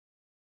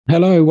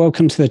Hello,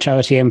 welcome to the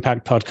Charity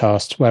Impact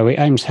Podcast, where we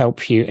aim to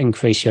help you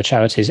increase your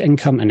charity's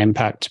income and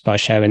impact by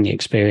sharing the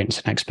experience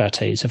and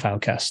expertise of our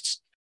guests.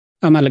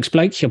 I'm Alex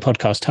Blake, your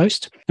podcast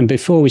host, and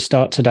before we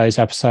start today's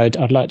episode,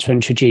 I'd like to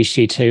introduce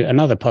you to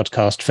another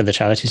podcast for the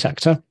charity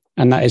sector,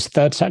 and that is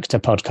Third Sector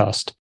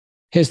Podcast.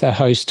 Here's their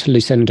host,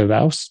 Lucinda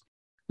Rouse.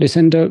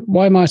 Lucinda,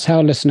 why might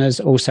our listeners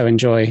also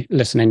enjoy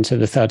listening to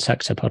the Third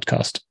Sector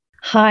Podcast?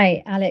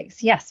 Hi,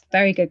 Alex. Yes,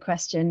 very good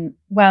question.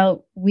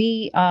 Well,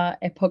 we are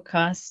a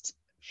podcast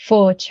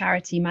for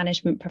charity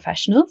management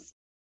professionals,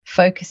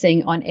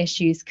 focusing on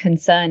issues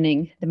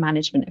concerning the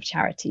management of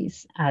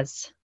charities,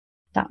 as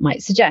that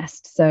might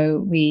suggest. So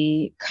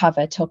we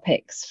cover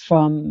topics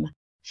from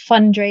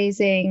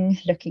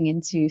fundraising, looking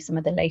into some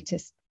of the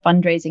latest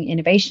fundraising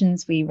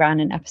innovations. We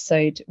ran an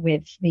episode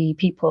with the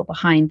people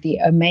behind the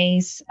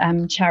Omaze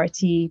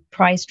charity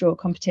prize draw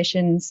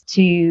competitions,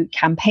 to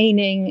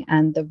campaigning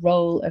and the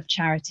role of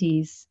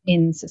charities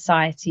in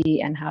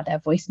society and how their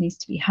voice needs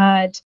to be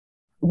heard.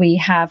 We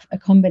have a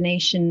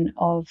combination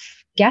of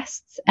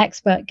guests,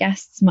 expert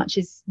guests, much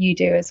as you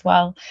do as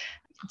well,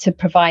 to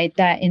provide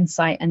their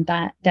insight and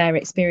their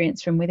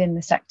experience from within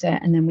the sector.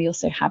 And then we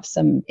also have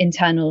some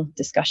internal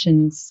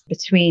discussions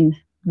between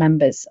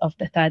members of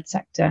the Third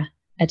Sector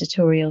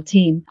editorial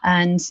team.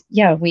 And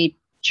we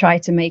try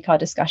to make our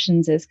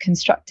discussions as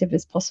constructive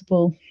as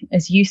possible,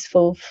 as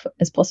useful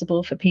as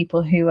possible for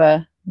people who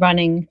are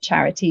running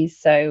charities.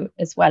 So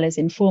as well as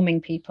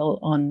informing people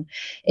on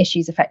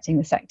issues affecting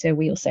the sector,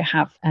 we also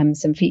have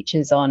some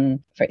features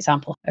on, for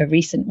example, a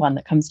recent one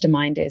that comes to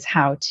mind is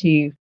how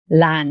to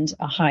land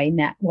a high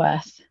net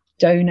worth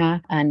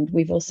donor. And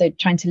we've also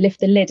trying to lift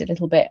the lid a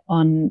little bit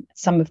on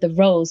some of the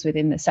roles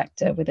within the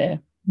sector with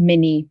a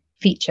mini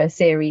feature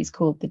series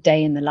called The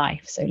Day in the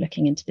Life. So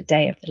looking into the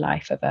day of the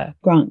life of a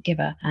grant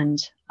giver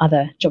and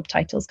other job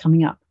titles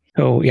coming up.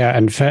 Oh, yeah.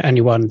 And for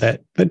anyone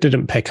that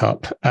didn't pick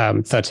up,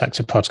 Third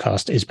Sector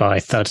Podcast is by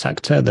Third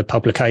Sector, the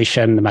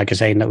publication, the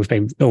magazine that we've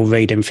been all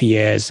reading for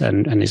years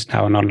and is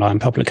now an online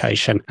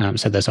publication.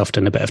 So there's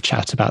often a bit of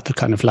chat about the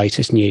kind of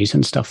latest news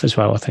and stuff as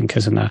well, I think,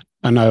 isn't there?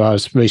 I know I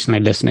was recently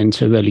listening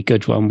to a really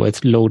good one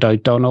with Lord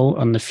O'Donnell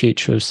on the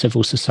future of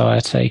civil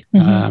society.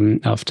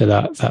 After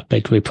that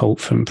big report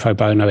from Pro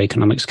Bono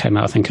Economics came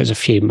out, I think it was a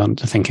few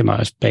months. I think it might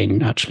have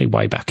been actually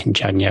way back in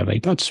January,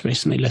 but I just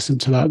recently listened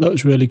to that. That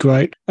was really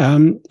great.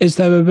 Is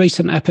there a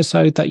recent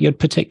episode that you'd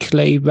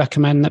particularly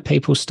recommend that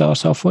people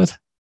start off with?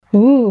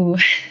 Ooh,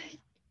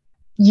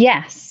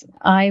 yes.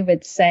 I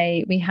would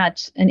say we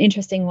had an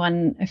interesting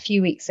one a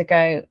few weeks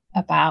ago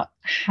about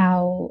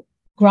how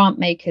grant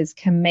makers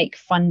can make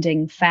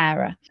funding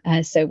fairer.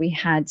 So we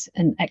had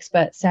an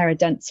expert, Sarah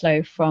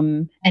Denslow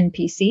from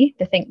NPC,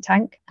 the think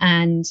tank,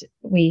 and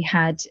we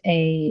had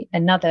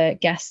another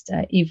guest,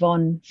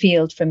 Yvonne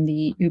Field from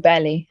the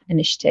Ubeli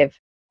Initiative,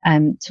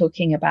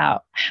 talking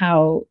about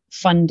how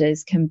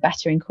funders can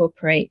better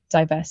incorporate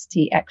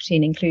diversity, equity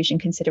and inclusion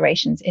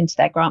considerations into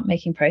their grant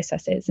making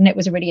processes. And it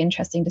was a really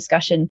interesting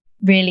discussion,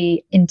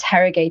 really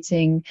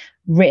interrogating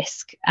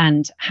risk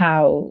and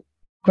how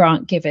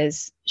grant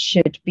givers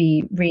should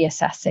be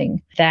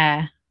reassessing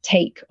their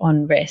take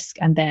on risk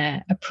and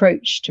their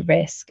approach to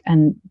risk,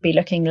 and be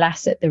looking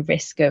less at the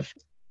risk of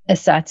a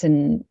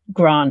certain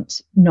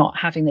grant not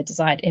having the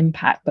desired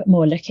impact, but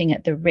more looking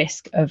at the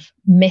risk of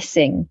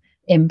missing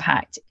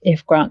impact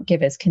if grant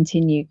givers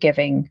continue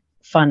giving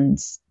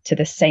funds to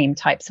the same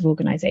types of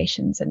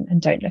organizations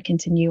and don't look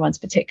into new ones,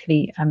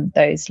 particularly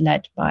those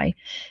led by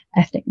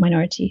ethnic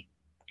minority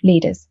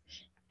leaders.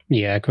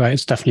 Yeah, great.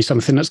 It's definitely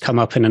something that's come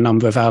up in a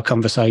number of our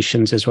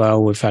conversations as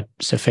well. We've had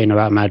Safina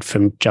Ahmed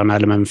from John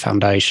Ellerman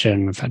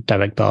Foundation. We've had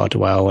Derek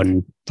Bardwell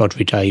and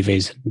Rodri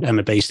Davies and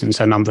Emma Beeston.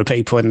 So a number of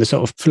people in the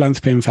sort of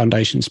philanthropy and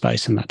foundation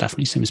space. And that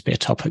definitely seems to be a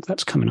topic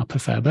that's coming up a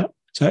fair bit.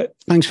 So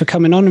thanks for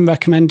coming on and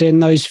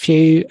recommending those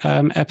few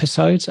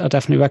episodes. I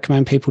definitely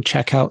recommend people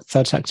check out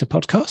Third Sector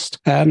Podcast.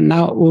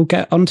 Now we'll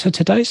get on to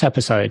today's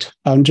episode.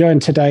 I'm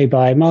joined today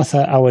by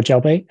Martha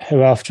Awojobi,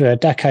 who after a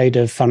decade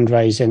of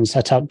fundraising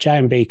set up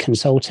J&B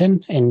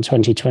Consulting in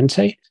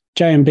 2020.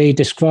 J&B,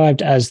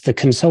 described as the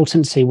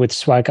consultancy with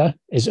swagger,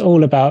 is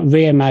all about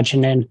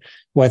reimagining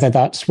whether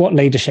that's what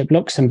leadership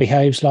looks and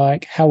behaves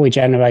like, how we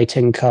generate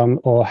income,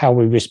 or how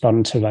we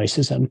respond to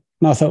racism.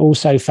 Martha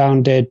also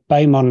founded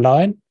BAME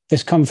Online.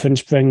 This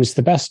conference brings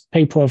the best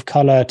people of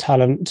colour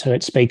talent to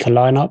its speaker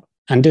lineup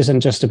and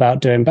isn't just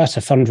about doing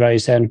better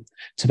fundraising.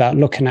 It's about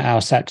looking at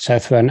our sector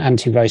through an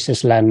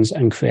anti-racist lens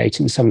and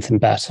creating something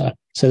better.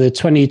 So the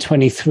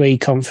 2023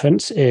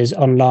 conference is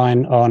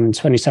online on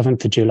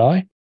 27th of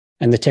July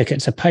and the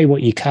tickets are pay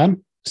what you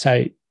can.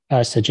 So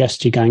I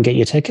suggest you go and get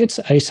your tickets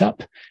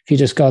ASAP. If you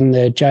just go on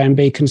the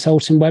J&B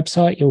Consulting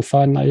website, you'll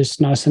find those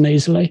nice and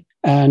easily.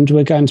 And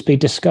we're going to be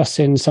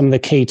discussing some of the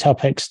key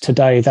topics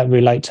today that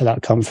relate to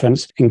that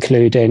conference,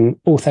 including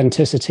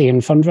authenticity in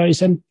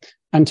fundraising,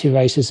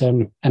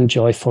 anti-racism, and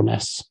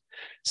joyfulness.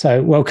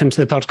 So welcome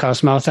to the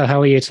podcast, Martha.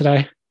 How are you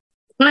today?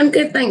 I'm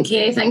good, thank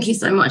you. Thank you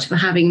so much for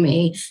having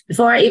me.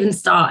 Before I even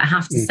start, I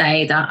have to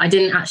say that I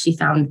didn't actually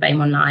found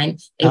BAME Online.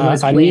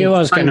 I knew I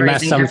was going to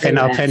mess something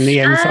up in the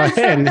info.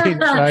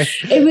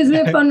 It was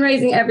with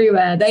fundraising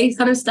everywhere. They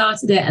kind of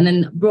started it and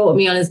then brought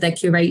me on as their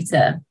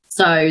curator.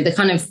 So the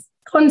kind of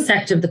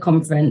concept of the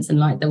conference and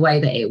like the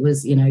way that it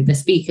was, you know, the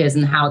speakers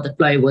and how the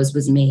flow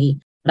was me.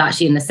 But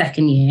actually in the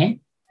second year,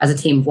 as a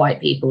team of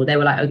white people, they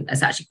were like, oh,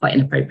 it's actually quite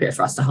inappropriate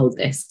for us to hold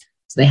this.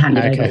 So they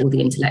handed over all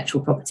the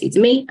intellectual property to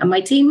me and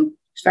my team.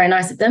 It's very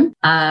nice of them.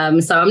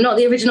 So I'm not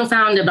the original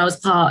founder, but I was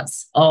part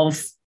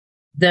of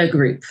the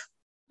group.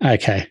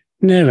 Okay,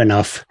 near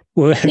enough.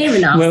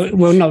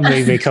 We'll not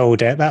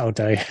re-record it. That'll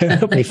do.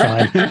 It'll be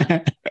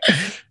fine.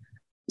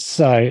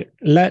 So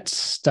let's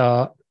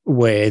start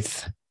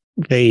with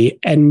the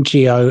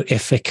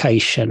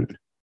NGO-ification.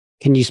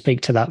 Can you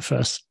speak to that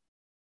first?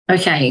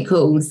 Okay,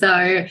 cool. So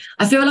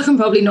I feel like I'm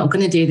probably not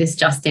going to do this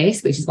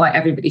justice, which is why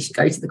everybody should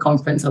go to the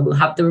conference. I will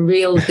have the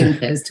real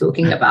thinkers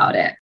talking about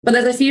it. But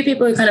there's a few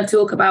people who kind of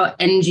talk about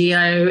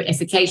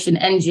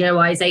NGO-ification,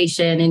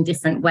 NGOization in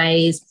different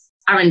ways.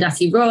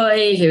 Arundhati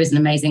Roy, who is an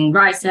amazing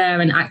writer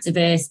and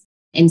activist.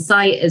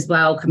 Insight as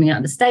well, coming out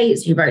of the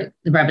States, who wrote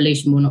The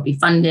Revolution Will Not Be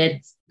Funded.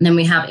 And then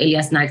we have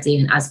Ilyas Nagdi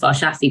and Asfar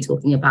Shafi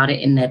talking about it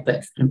in their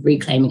book, kind of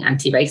Reclaiming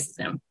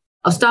Anti-Racism.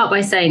 I'll start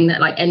by saying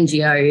that like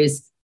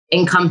NGOs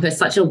encompass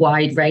such a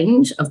wide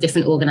range of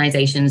different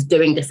organizations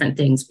doing different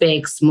things,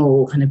 big,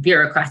 small, kind of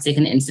bureaucratic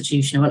and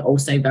institutional, and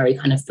also very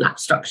kind of flat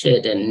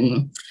structured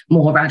and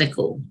more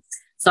radical.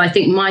 So I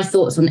think my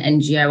thoughts on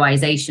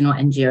NGOization or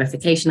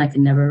NGOification, I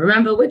can never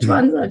remember which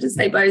ones, I'll just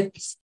say both,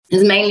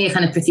 is mainly a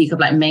kind of critique of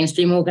like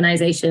mainstream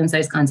organizations,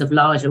 those kinds of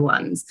larger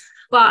ones.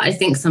 But I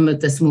think some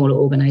of the smaller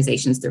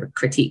organizations, the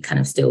critique kind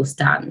of still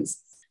stands.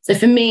 So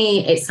for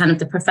me, it's kind of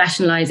the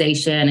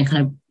professionalization and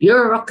kind of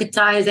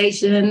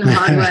bureaucratization,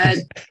 hard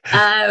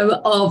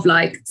word, of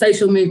like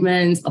social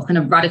movements, of kind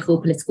of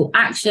radical political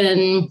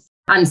action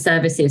and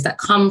services that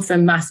come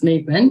from mass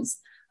movements,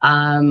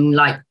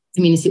 like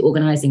community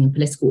organizing and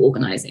political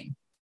organizing.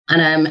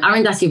 And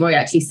Arundhati Roy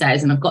actually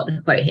says, and I've got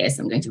the quote here,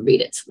 so I'm going to read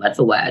it word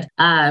for word,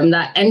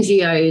 that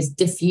NGOs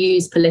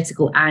diffuse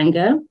political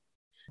anger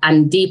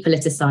and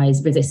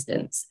depoliticize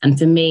resistance. And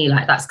for me,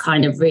 like that's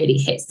kind of really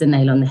hits the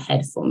nail on the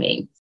head for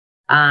me.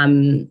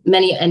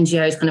 Many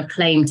NGOs kind of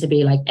claim to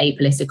be like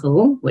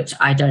apolitical, which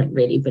I don't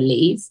really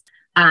believe.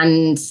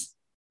 And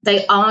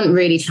they aren't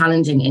really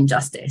challenging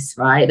injustice,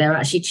 right? They're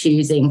actually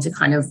choosing to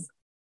kind of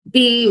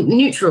be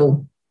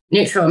neutral.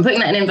 I'm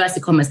putting that in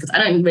inverted commas because I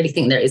don't really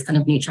think there is kind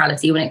of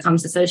neutrality when it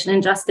comes to social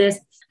injustice.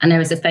 And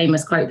there is a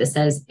famous quote that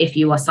says, if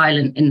you are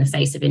silent in the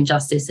face of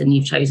injustice, then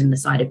you've chosen the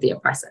side of the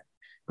oppressor,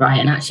 right?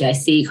 And actually I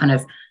see kind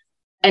of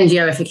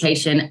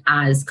NGOification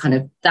as kind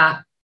of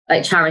that,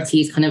 like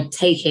charities kind of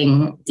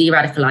taking,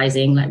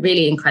 de-radicalizing, like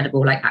really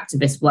incredible like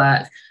activist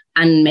work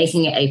and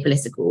making it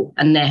apolitical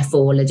and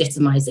therefore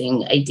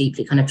legitimizing a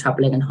deeply kind of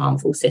troubling and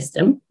harmful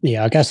system.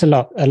 Yeah, I guess a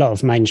lot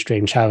of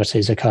mainstream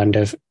charities are kind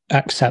of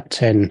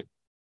accepting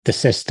the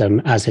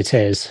system as it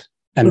is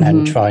and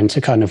then trying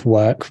to kind of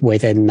work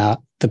within that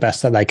the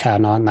best that they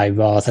can, aren't they?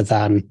 Rather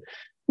than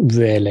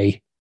really,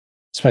 I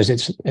suppose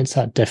it's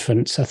that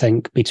difference, I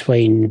think,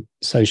 between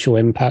social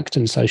impact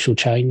and social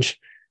change.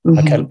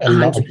 Like a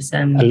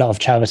lot of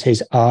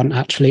charities aren't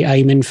actually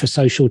aiming for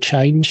social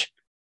change.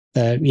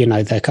 They're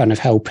kind of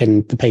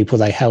helping the people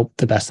they help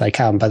the best they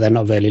can, but they're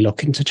not really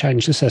looking to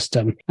change the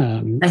system.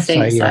 I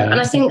think so. And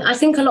I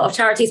think a lot of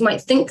charities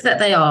might think that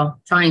they are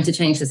trying to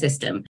change the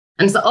system.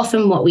 And so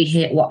often what we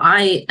hear, what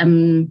I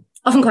am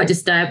often quite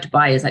disturbed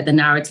by is like the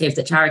narrative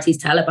that charities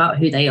tell about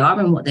who they are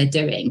and what they're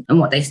doing and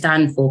what they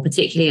stand for,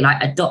 particularly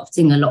like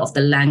adopting a lot of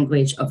the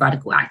language of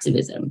radical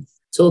activism.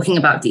 Talking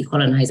about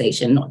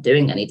decolonization, not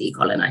doing any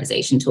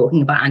decolonization,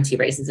 talking about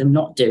anti-racism,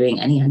 not doing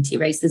any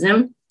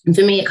anti-racism. And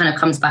for me, it kind of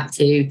comes back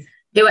to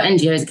who are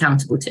NGOs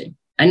accountable to?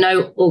 I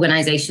know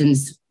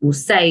organizations will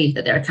say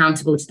that they're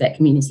accountable to their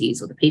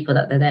communities or the people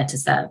that they're there to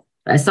serve.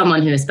 But as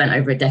someone who has spent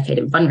over a decade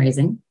in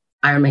fundraising,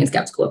 I remain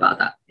skeptical about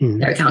that.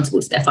 They're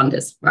accountable to their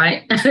funders,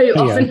 right? Who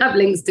often have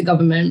links to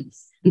government,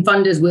 and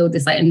funders wield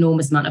this like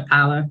enormous amount of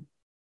power.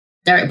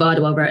 Derek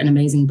Bardwell wrote an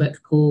amazing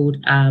book called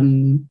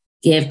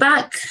Give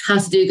Back, How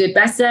to Do Good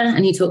Better.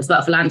 And he talks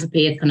about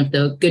philanthropy as kind of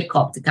the good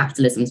cop to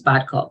capitalism's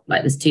bad cop.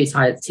 Like there's two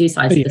sides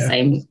of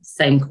the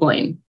same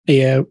coin.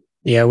 Yeah,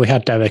 we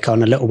had Derek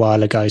on a little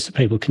while ago, so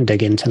people can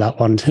dig into that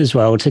one as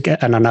well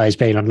and I know he's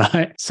been on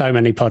like so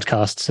many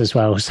podcasts as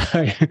well.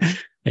 So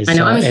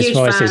his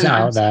voice is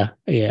out there.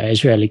 Yeah,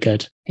 it's really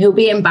good. He'll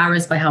be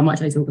embarrassed by how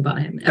much I talk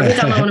about him. Every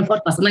time I'm on a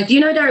podcast, I'm like, do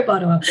you know Derek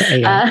Bardwell?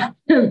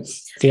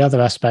 The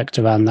other aspect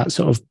around that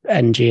sort of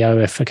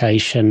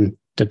NGOification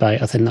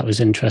debate, I think that was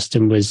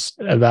interesting, was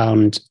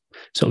around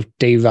sort of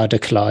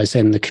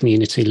de-radicalizing the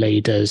community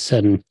leaders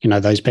and,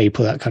 those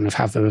people that kind of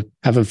have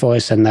a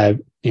voice and they're,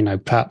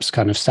 perhaps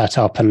kind of set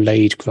up and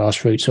lead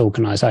grassroots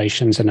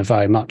organizations and are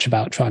very much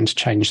about trying to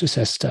change the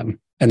system.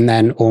 And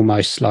then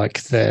almost like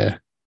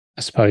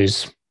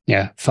funders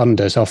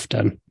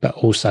often, but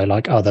also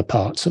like other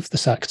parts of the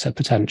sector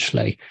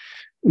potentially,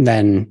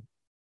 then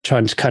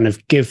trying to kind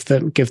of give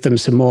them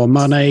some more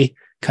money,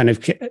 kind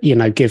of, you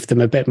know, give them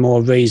a bit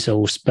more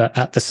resource, but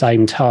at the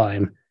same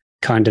time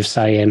kind of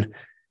saying,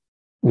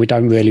 we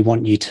don't really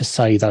want you to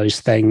say those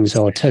things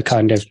or to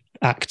kind of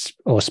act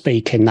or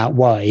speak in that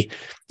way.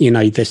 You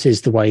know, this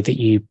is the way that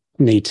you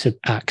need to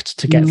act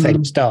to get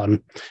things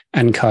done.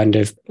 And kind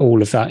of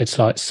all of that, it's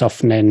like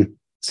softening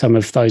some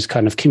of those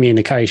kind of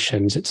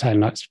communications. It's saying,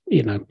 like,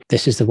 you know,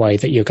 this is the way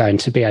that you're going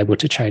to be able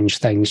to change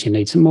things. You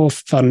need some more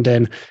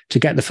funding. To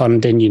get the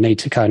funding, you need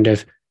to kind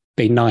of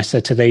be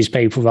nicer to these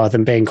people rather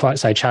than being quite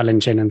so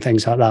challenging and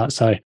things like that.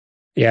 So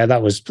yeah,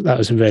 that was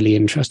a really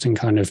interesting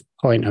kind of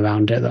point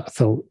around it that I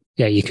thought,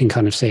 yeah, you can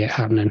kind of see it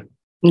happening.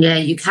 Yeah,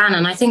 you can.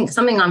 And I think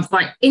something I'm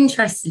quite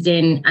interested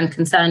in and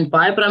concerned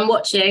by, but I'm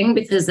watching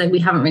because we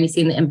haven't really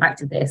seen the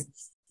impact of this,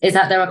 is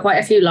that there are quite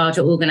a few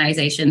larger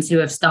organizations who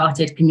have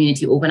started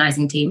community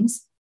organizing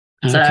teams.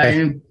 Okay.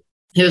 So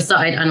who have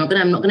started, I'm not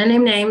going to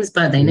name names,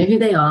 but they know who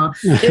they are,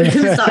 who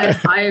have started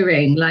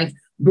hiring like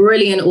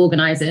brilliant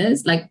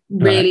organizers, like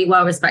really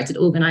well-respected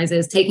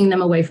organizers, taking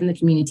them away from the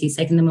communities,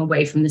 taking them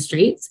away from the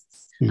streets,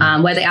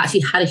 where they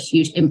actually had a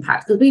huge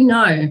impact. Because we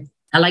know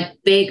like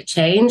big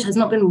change has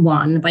not been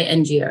won by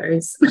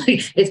NGOs.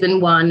 It's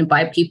been won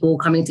by people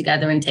coming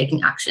together and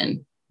taking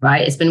action,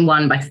 right? It's been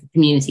won by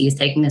communities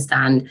taking a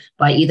stand,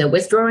 by either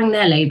withdrawing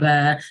their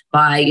labor,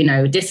 by, you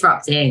know,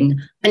 disrupting.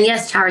 And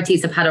yes,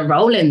 charities have had a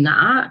role in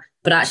that.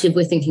 But actually, if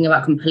we're thinking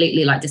about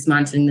completely like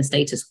dismantling the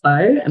status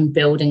quo and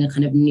building a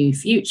kind of new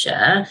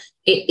future,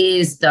 it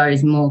is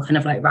those more kind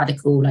of like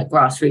radical, like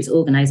grassroots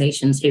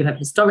organizations who have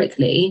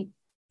historically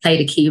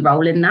played a key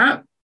role in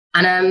that.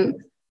 And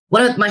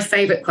one of my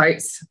favorite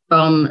quotes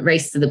from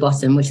Race to the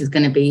Bottom, which is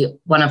going to be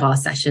one of our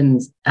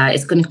sessions,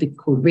 it's going to be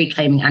called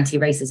Reclaiming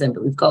Anti-Racism,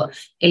 but we've got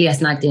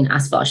Ilyas Nagdi and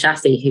Asfar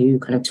Shafi who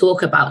kind of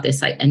talk about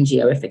this like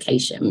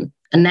NGOification.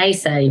 And they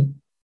say,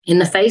 in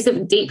the face of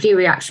a deeply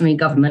reactionary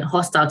government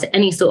hostile to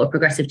any sort of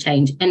progressive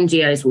change,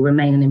 NGOs will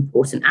remain an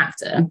important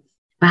actor,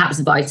 perhaps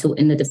vital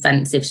in the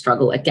defensive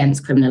struggle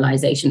against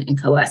criminalization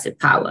and coercive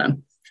power.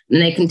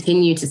 And they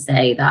continue to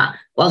say that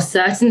while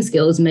certain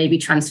skills may be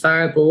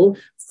transferable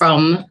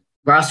from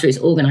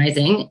grassroots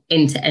organizing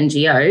into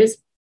NGOs,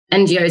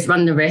 NGOs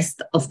run the risk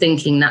of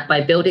thinking that by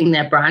building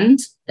their brand,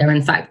 they're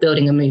in fact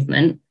building a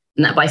movement,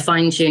 and that by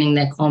fine-tuning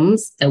their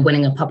comms, they're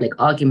winning a public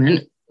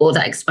argument, or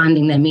that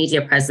expanding their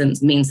media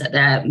presence means that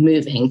they're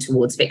moving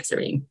towards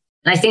victory.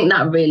 And I think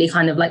that really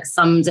kind of like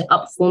sums it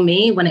up for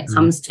me when it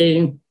comes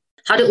to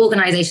how do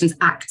organizations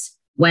act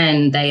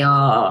when they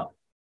are,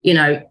 you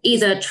know,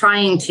 either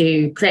trying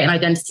to create an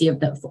identity of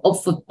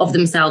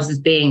themselves as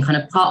being kind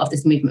of part of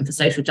this movement for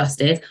social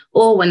justice,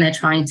 or when they're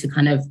trying to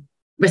kind of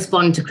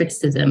respond to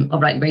criticism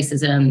of like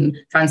racism,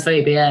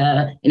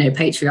 transphobia, you know,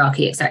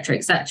 patriarchy, et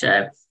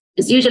cetera,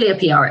 it's usually a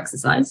PR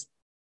exercise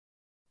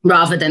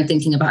rather than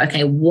thinking about,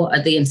 okay, what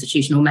are the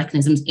institutional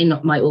mechanisms in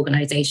my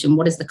organization?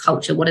 What is the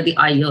culture? What are the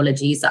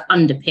ideologies that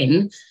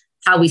underpin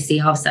how we see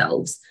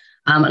ourselves?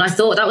 And I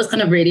thought that was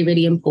kind of really,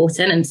 really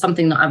important, and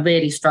something that I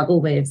really struggle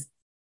with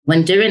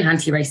when doing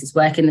anti-racist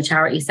work in the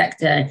charity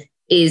sector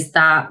is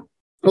that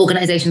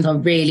organizations are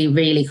really,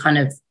 really kind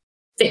of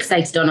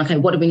fixated on, okay,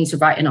 what do we need to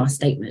write in our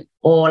statement?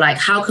 Or like,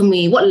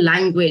 what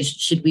language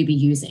should we be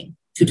using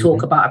to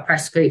talk about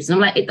oppressed groups? And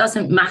I'm like, it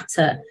doesn't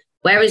matter.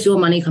 Where is your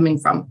money coming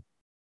from?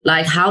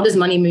 Like, how does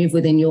money move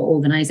within your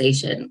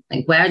organization?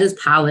 Like, where does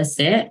power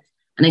sit?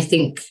 And I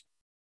think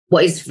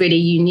what is really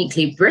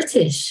uniquely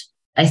British,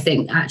 I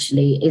think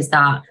actually is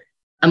that,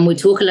 and we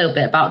talk a little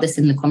bit about this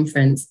in the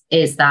conference,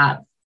 is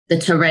that the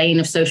terrain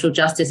of social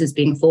justice is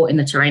being fought in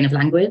the terrain of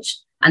language.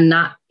 And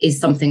that is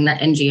something that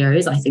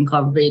NGOs, I think,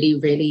 are really,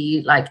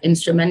 really like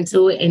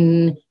instrumental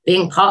in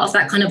being part of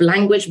that kind of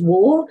language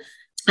war.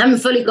 I haven't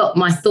fully got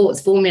my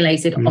thoughts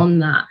formulated on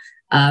that.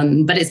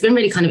 But it's been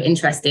really kind of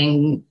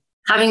interesting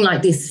having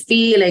like these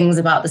feelings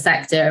about the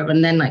sector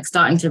and then like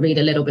starting to read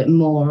a little bit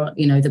more,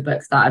 you know, the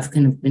books that I've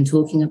kind of been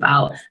talking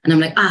about. And I'm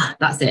like,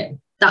 that's it.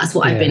 That's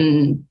what I've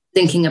been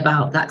thinking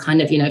about, that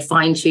kind of, you know,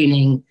 fine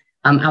tuning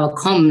our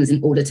comms in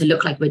order to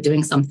look like we're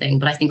doing something.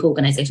 But I think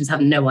organizations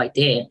have no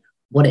idea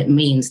what it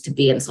means to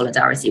be in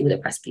solidarity with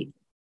oppressed people.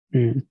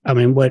 I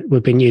mean,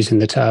 we've been using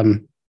the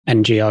term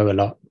NGO a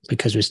lot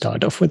because we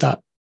started off with that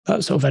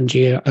sort of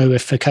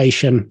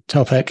NGOification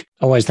topic.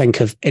 I always think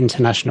of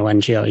international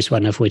NGOs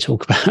whenever we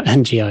talk about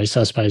NGOs.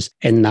 So I suppose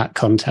in that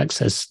context,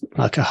 there's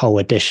like a whole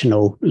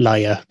additional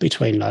layer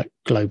between like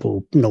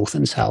global north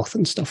and south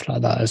and stuff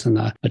like that, isn't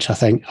there? Which I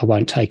think I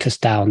won't take us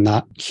down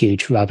that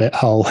huge rabbit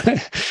hole.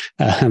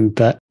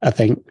 But I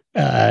think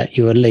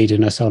you were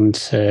leading us on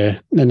to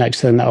the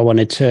next thing that I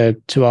wanted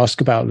to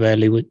ask about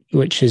really,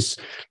 which is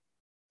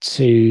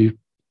to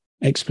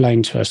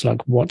explain to us,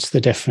 like, what's the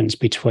difference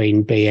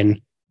between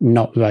being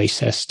not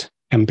racist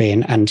and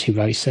being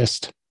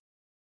anti-racist?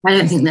 I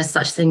don't think there's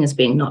such thing as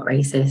being not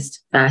racist,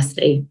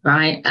 firstly,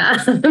 right?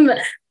 Something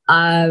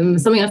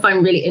I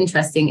find really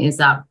interesting is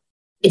that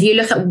if you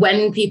look at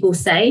when people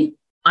say,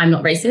 I'm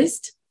not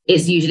racist,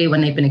 it's usually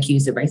when they've been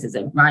accused of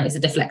racism, right? It's a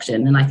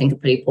deflection, and I think a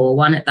pretty poor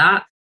one at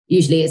that.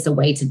 usually it's a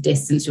way to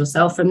distance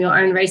yourself from your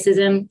own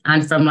racism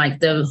and from like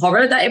the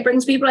horror that it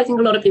brings people. I think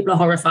a lot of people are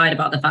horrified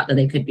about the fact that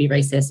they could be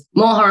racist,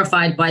 more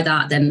horrified by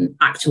that than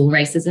actual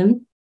racism.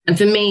 And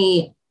for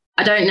me,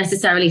 I don't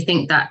necessarily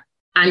think that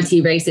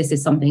anti-racist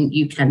is something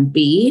you can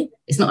be.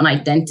 It's not an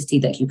identity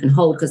that you can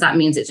hold, because that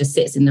means it just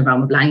sits in the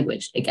realm of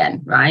language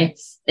again, right?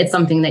 It's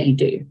something that you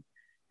do.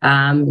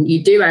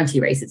 You do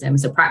anti-racism.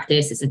 It's a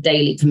practice. It's a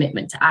daily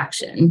commitment to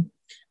action.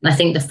 And I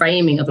think the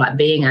framing of like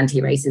being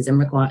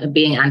anti-racism,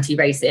 being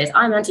anti-racist,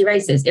 I'm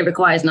anti-racist, it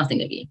requires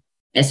nothing of you.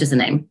 It's just a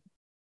name.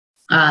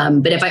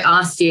 But if I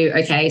asked you,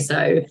 okay,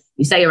 so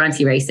you say you're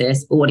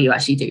anti-racist, but what do you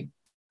actually do?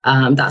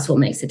 That's what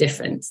makes a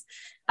difference.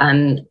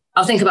 And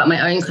I'll think about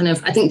my own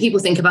I think people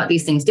think about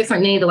these things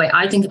differently. The way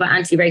I think about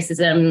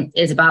anti-racism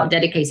is about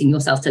dedicating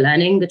yourself to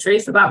learning the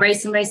truth about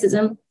race and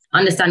racism,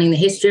 understanding the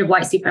history of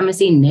white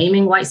supremacy,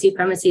 naming white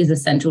supremacy as a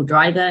central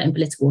driver in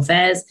political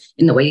affairs,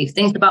 in the way you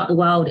think about the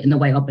world, in the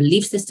way our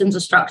belief systems are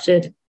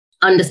structured,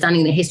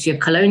 understanding the history of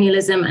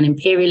colonialism and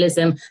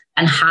imperialism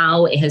and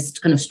how it has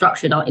kind of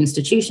structured our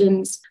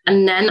institutions,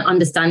 and then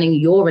understanding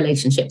your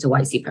relationship to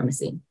white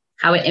supremacy,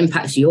 how it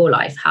impacts your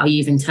life, how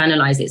you've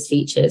internalized its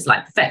features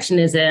like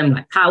perfectionism,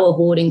 like power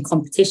hoarding,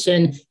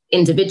 competition,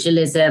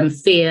 individualism,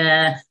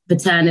 fear,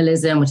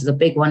 paternalism, which is a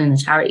big one in the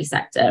charity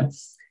sector.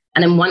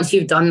 And then once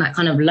you've done that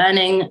kind of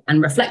learning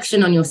and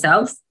reflection on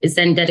yourself, it's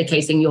then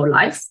dedicating your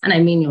life, and I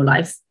mean your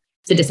life,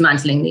 to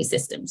dismantling these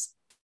systems,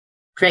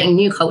 creating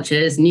new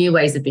cultures, new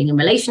ways of being in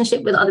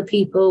relationship with other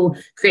people,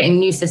 creating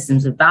new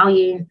systems of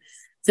value.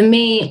 For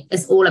me,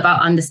 it's all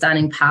about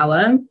understanding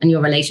power and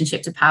your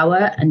relationship to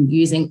power and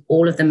using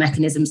all of the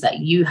mechanisms that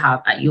you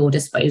have at your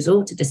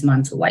disposal to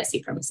dismantle white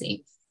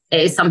supremacy.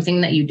 It is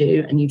something that you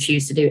do and you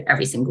choose to do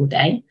every single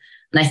day.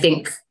 And I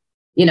think,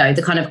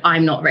 the kind of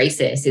I'm not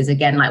racist is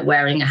again like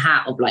wearing a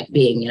hat of like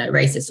being,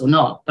 racist or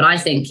not. But I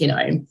think,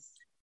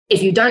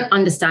 if you don't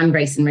understand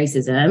race and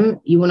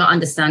racism, you will not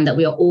understand that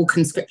we are all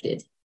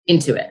conscripted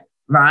into it,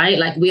 right?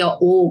 Like we are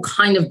all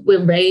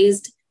we're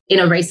raised in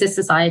a racist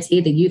society.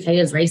 The UK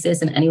is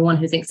racist, and anyone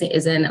who thinks it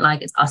isn't,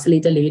 like, it's utterly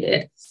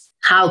deluded.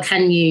 How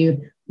can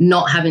you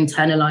not have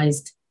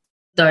internalized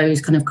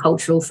those kind of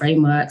cultural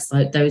frameworks,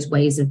 like those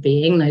ways of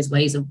being, those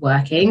ways of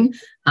working?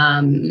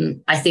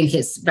 I think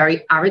it's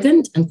very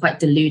arrogant and quite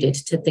deluded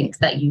to think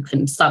that you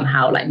can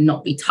somehow like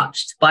not be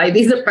touched by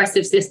these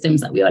oppressive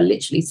systems that we are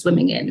literally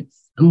swimming in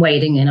and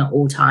wading in at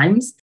all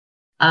times.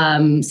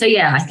 So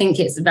yeah, I think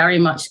it's very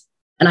much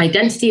an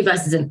identity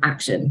versus an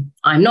action.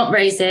 I'm not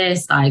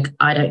racist. Like,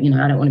 I don't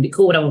want to be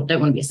called. I don't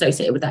want to be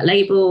associated with that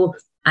label.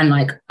 And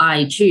like,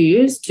 I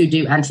choose to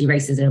do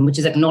anti-racism, which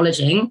is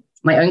acknowledging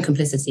my own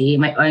complicity,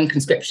 my own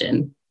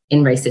conscription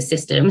in racist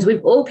systems.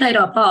 We've all played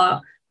our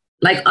part.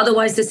 Like,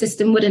 otherwise the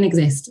system wouldn't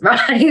exist,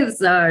 right?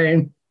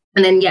 So,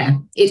 and then, yeah,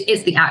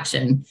 it's the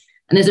action.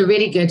 And there's a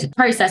really good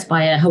process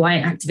by a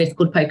Hawaiian activist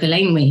called Poka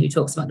Laneway, who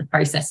talks about the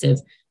process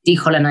of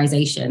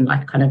decolonization,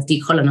 like kind of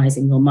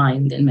decolonizing your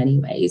mind in many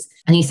ways.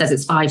 And he says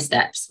it's 5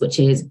 steps, which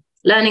is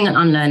learning and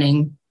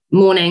unlearning,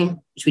 mourning,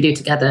 which we do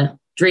together,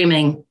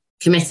 dreaming,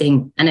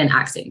 committing, and then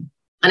acting.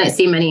 And I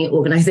see many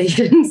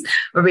organizations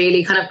are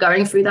really kind of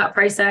going through that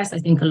process. I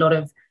think a lot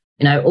of,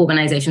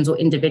 organizations or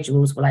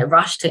individuals will like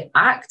rush to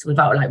act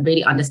without like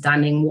really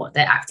understanding what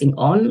they're acting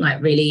on.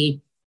 Like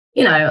really,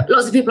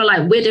 lots of people are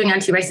like, we're doing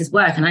anti-racist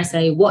work. And I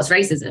say, what's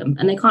racism?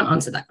 And they can't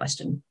answer that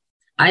question.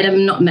 I have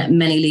not met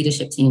many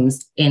leadership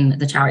teams in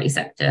the charity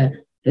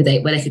sector where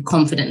they could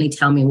confidently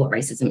tell me what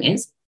racism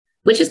is,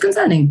 which is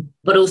concerning,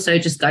 but also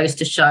just goes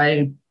to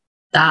show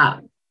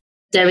that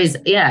there is,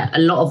 a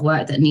lot of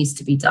work that needs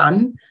to be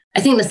done. I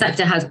think the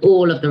sector has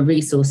all of the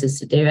resources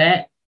to do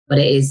it, but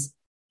it is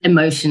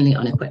emotionally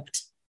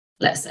unequipped,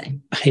 let's say.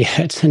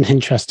 Yeah, it's an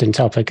interesting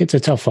topic. It's a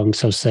tough one,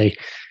 because obviously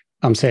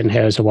I'm sitting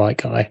here as a white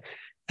guy,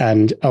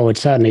 and I would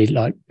certainly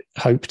like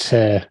hope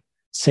to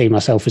see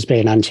myself as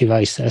being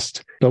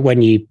anti-racist. But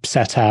when you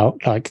set out,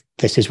 like,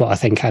 this is what I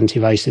think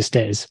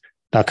anti-racist is,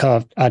 like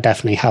I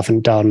definitely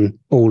haven't done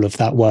all of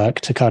that work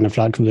to kind of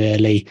like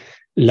really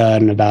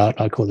learn about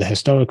like all the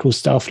historical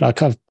stuff.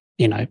 Like I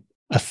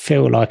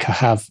feel like I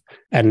have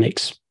an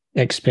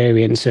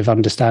experience of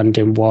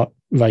understanding what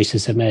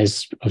racism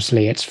is.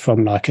 Obviously, it's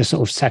from like a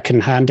sort of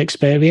secondhand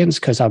experience,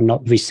 because I'm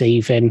not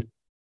receiving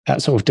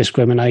that sort of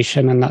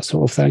discrimination and that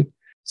sort of thing.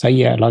 So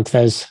yeah, like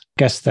I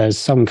guess there's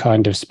some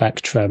kind of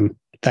spectrum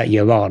that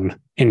you're on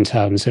in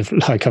terms of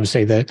like,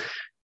 obviously the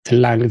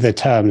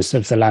terms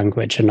of the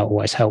language are not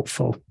always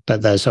helpful,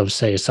 but there's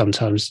obviously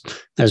sometimes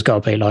there's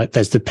got to be like,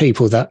 there's the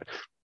people that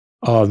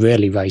are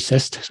really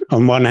racist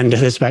on one end of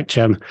the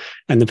spectrum,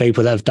 and the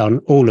people that have done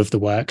all of the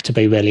work to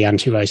be really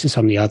anti-racist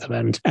on the other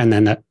end. And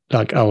then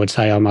like, I would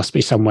say I must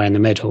be somewhere in the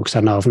middle, because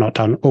I know I've not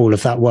done all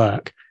of that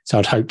work. So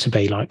I'd hope to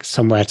be like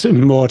somewhere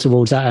more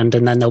towards that end.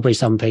 And then there'll be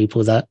some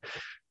people that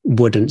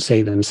wouldn't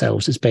see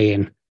themselves as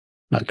being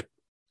like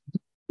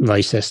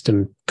racist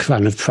and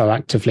kind of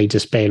proactively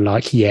just being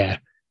like, yeah,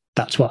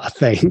 that's what I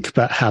think,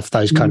 but have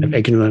those kind of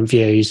ignorant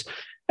views.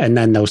 And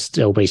then there'll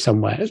still be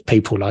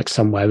people like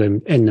somewhere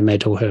in the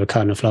middle who are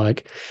kind of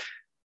like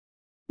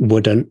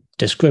wouldn't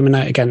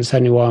discriminate against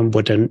anyone,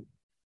 wouldn't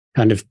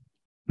kind of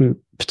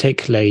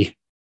particularly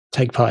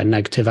take part in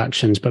negative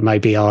actions, but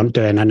maybe aren't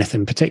doing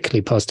anything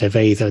particularly positive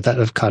either, that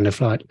have kind of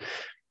like,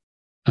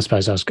 I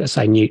suppose I was going to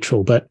say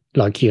neutral, but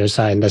like you were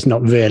saying, there's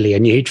not really a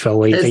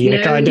neutral either. You're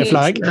no kind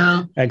neutral. of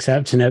like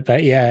accepting it.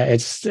 But yeah,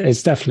 it's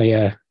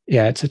definitely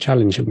it's a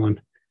challenging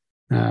one.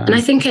 And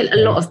I think a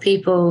lot of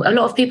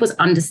people's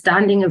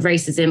understanding of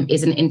racism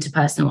is an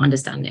interpersonal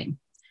understanding,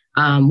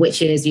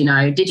 which is,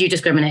 did you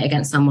discriminate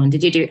against someone?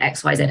 Did you do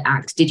X, Y, Z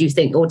act? Did you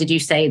think, or did you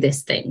say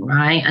this thing,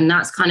 right? And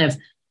that's kind of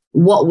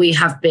what we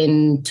have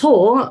been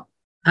taught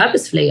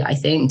purposefully, I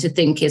think, to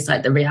think is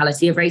like the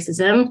reality of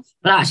racism.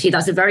 But actually,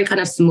 that's a very kind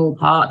of small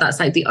part. That's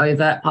like the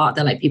overt part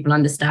that like people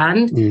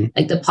understand.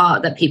 Like the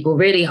part that people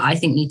really, I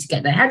think, need to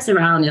get their heads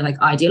around is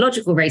like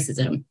ideological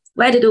racism.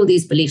 Where did all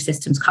these belief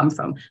systems come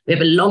from? We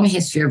have a long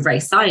history of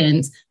race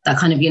science that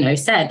kind of,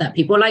 said that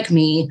people like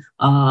me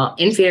are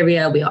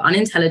inferior, we are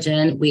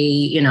unintelligent,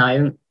 we,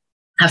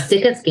 have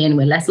thicker skin,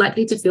 we're less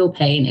likely to feel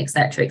pain, et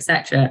cetera, et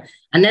cetera.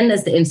 And then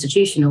there's the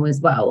institutional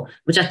as well,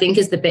 which I think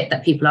is the bit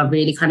that people are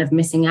really kind of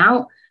missing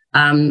out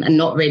and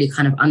not really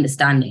kind of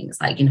understanding.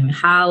 It's like,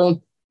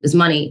 how does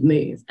money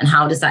move and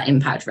how does that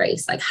impact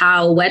race? Like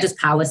where does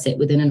power sit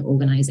within an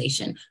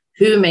organization?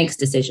 Who makes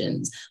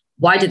decisions?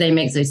 Why do they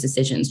make those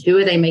decisions? Who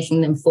are they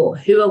making them for?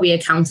 Who are we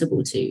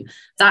accountable to?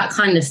 That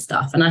kind of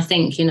stuff. And I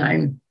think,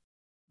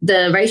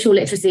 the racial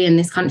literacy in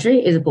this country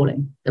is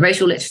appalling. The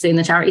racial literacy in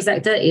the charity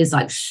sector is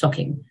like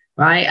shocking,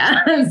 right?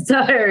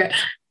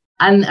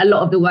 And a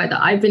lot of the work that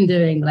I've been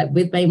doing, like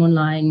with BAME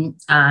Online,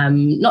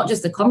 not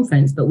just the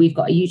conference, but we've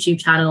got a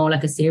YouTube channel,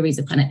 like a series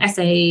of kind of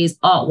essays,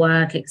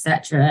 artwork,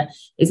 etc.,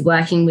 is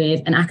working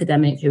with an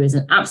academic who is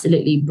an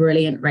absolutely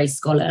brilliant race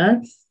scholar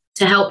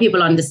to help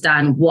people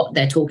understand what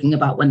they're talking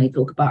about when they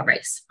talk about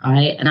race,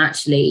 right? And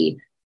actually,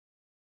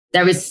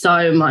 there is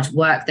so much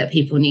work that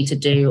people need to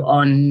do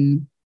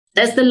on.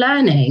 There's the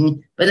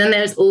learning, but then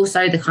there's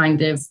also the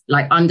kind of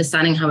like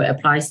understanding how it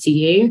applies to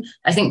you.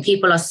 I think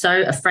people are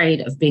so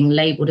afraid of being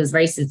labeled as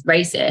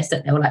racist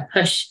that they'll like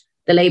push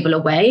the label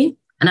away.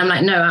 And I'm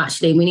like, no,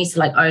 actually, we need to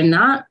like own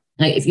that.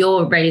 Like if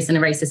you're raised in a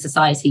racist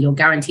society, you're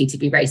guaranteed to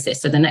be racist.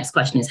 So the next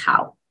question is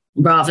how,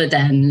 rather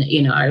than,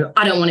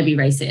 I don't want to be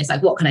racist.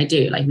 Like, what can I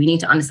do? Like, we need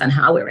to understand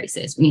how we're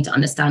racist. We need to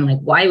understand like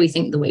why we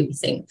think the way we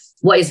think,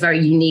 what is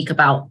very unique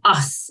about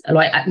us,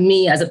 like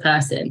me as a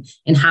person,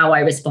 and how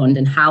I respond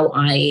and how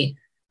I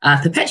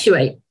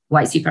perpetuate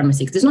white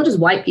supremacy. Because it's not just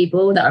white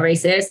people that are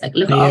racist. Like,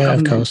 look at our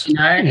government, of course.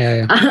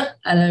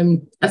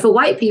 And for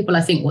white people,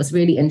 I think what's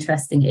really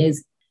interesting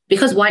is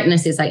because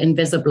whiteness is like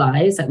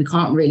invisibilized, like we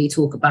can't really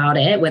talk about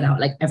it without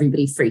like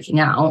everybody freaking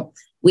out.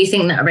 We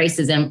think that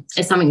racism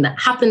is something that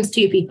happens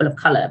to people of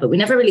color, but we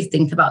never really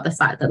think about the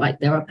fact that like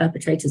there are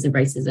perpetrators of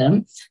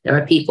racism. There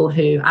are people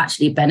who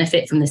actually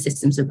benefit from the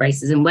systems of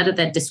racism, whether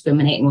they're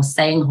discriminating or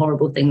saying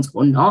horrible things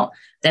or not,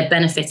 they're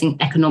benefiting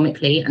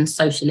economically and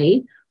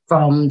socially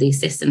from these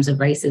systems of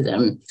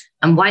racism.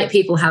 And white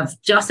people have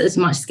just as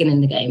much skin in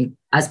the game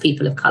as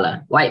people of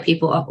color. White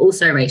people are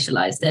also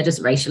racialized. They're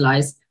just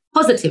racialized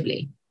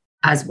positively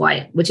as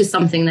white, which is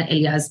something that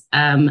Ilyas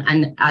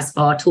and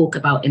Asfar talk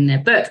about in their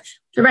book.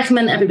 I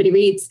recommend that everybody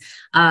reads.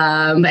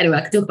 But anyway,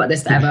 I could talk about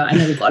this forever. I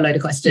know we've got a load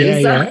of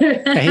questions.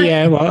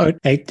 Well,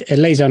 it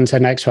leads on to the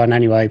next one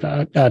anyway,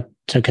 but I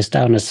took us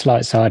down a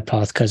slight side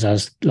path because I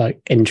was like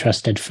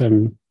interested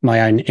from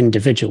my own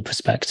individual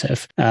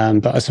perspective.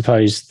 But I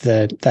suppose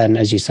then,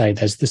 as you say,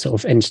 there's the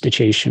sort of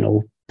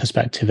institutional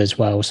perspective as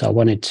well. So I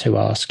wanted to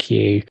ask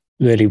you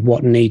really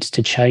what needs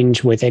to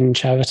change within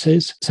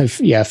charities. So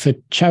for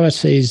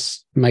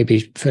charities,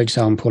 maybe, for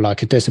example,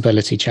 like a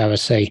disability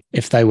charity,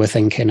 if they were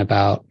thinking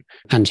about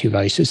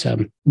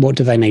anti-racism, what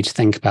do they need to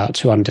think about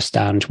to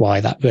understand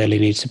why that really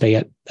needs to be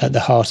at the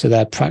heart of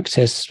their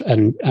practice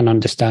and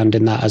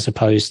understanding that, as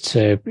opposed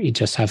to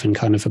just having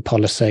kind of a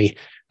policy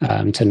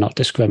to not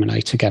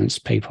discriminate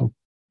against people?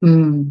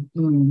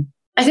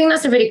 I think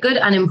that's a really good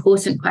and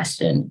important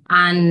question.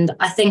 And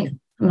I think,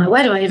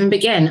 where do I even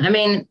begin? I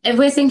mean, if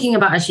we're thinking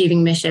about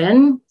achieving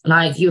mission,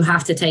 like you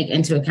have to take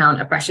into account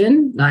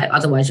oppression, like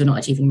otherwise you're not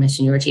achieving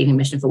mission, you're achieving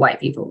mission for white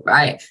people,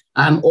 right?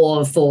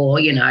 Or for,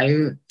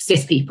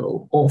 cis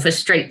people or for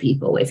straight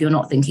people, if you're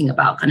not thinking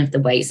about kind of the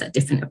ways that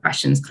different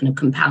oppressions kind of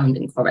compound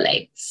and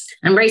correlate.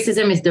 And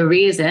racism is the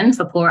reason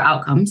for poor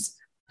outcomes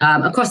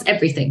across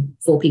everything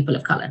for people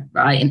of color,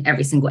 right? In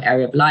every single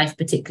area of life,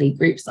 particularly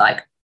groups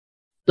like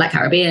Black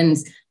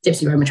Caribbeans,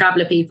 Gypsy Roma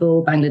Traveller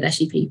people,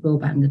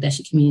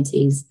 Bangladeshi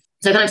communities.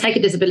 So kind of take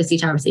a disability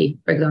charity,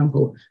 for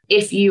example.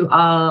 If you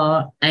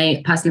are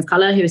a person of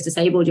colour who is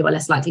disabled, you are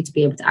less likely to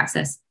be able to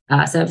access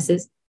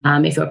services.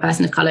 If you're a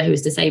person of colour who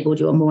is disabled,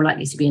 you are more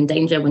likely to be in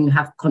danger when you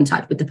have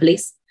contact with the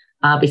police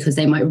because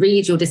they might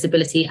read your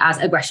disability as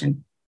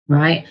aggression,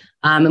 right?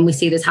 And we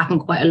see this happen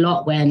quite a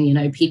lot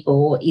when,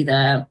 people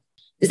either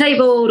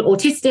disabled,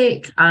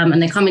 autistic,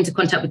 and they come into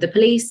contact with the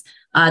police.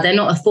 They're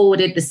not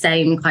afforded the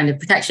same kind of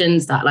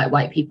protections that like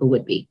white people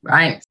would be,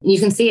 right? You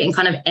can see it in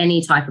kind of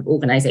any type of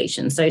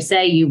organization. So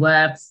say you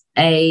were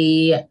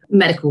a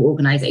medical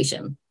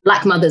organization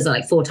Black mothers are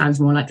like 4 times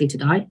more likely to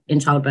die in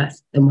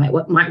childbirth than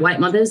white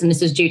mothers. And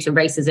this is due to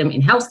racism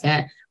in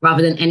healthcare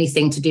rather than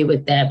anything to do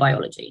with their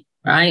biology,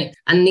 right?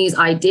 And these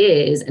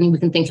ideas, and we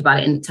can think about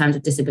it in terms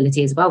of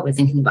disability as well. We're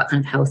thinking about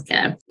kind of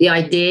healthcare. The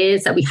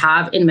ideas that we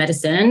have in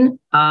medicine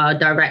are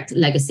direct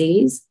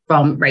legacies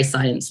from race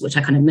science, which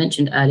I kind of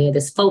mentioned earlier,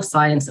 this false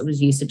science that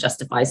was used to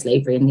justify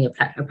slavery and the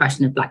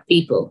oppression of Black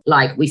people.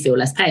 Like, we feel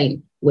less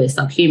pain, we're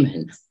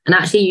subhuman. And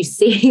actually you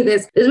see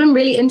there's been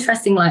really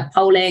interesting like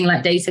polling,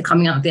 like data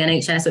coming out of the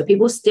NHS where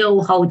people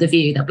still hold the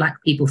view that Black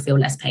people feel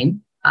less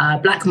pain.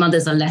 Black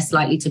mothers are less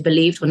likely to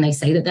believe when they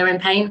say that they're in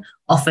pain.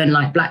 Often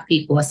like Black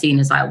people are seen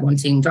as like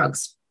wanting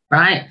drugs,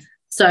 right?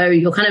 So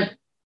you're kind of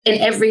in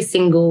every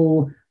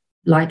single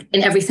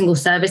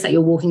service that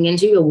you're walking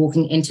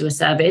into a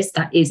service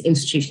that is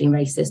institutionally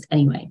racist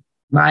anyway,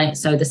 right?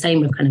 So the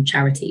same with kind of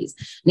charities.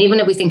 And even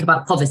if we think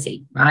about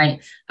poverty,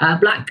 right?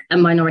 Black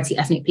and minority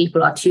ethnic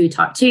people are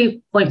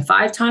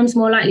 2.5 times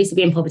more likely to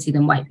be in poverty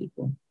than white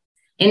people.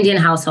 Indian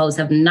households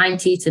have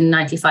 90 to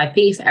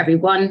 95p for every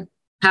 £1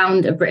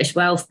 of British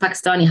wealth.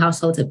 Pakistani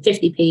households have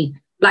 50p.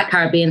 Black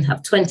Caribbeans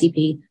have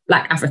 20p.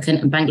 Black African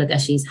and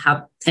Bangladeshis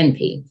have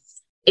 10p.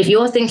 If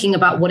you're thinking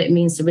about what it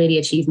means to really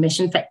achieve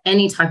mission for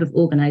any type of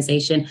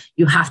organization,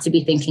 you have to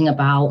be thinking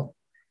about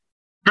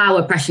how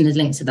oppression is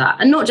linked to that.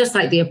 And not just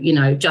like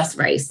just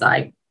race,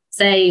 like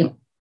say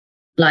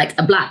like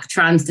a Black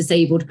trans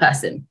disabled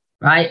person,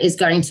 right, is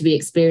going to be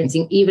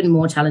experiencing even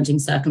more challenging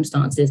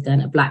circumstances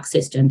than a Black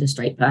cisgender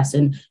straight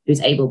person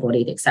who's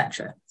able-bodied,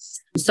 etc.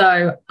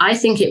 So I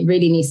think it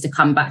really needs to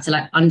come back to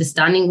like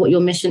understanding what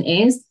your mission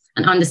is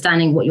and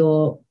understanding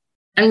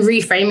and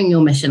reframing your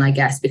mission, I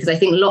guess, because I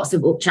think lots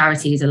of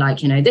charities are like,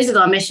 this is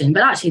our mission,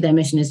 but actually their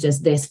mission is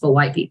just this for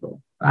white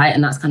people, right?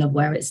 And that's kind of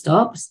where it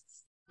stops.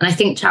 And I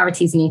think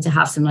charities need to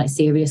have some like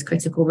serious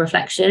critical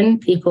reflection.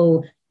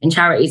 People in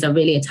charities are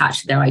really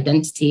attached to their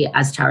identity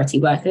as charity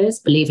workers,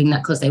 believing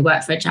that because they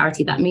work for a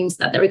charity, that means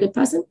that they're a good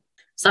person.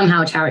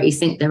 Somehow charities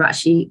think they're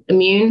actually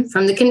immune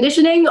from the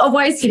conditioning of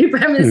white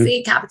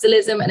supremacy,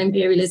 capitalism and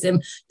imperialism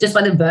just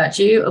by the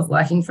virtue of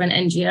working for an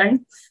NGO.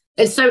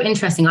 It's so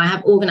interesting. I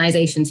have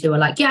organizations who are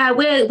like, yeah,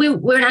 we're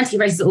an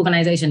anti-racist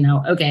organization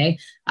now. Okay.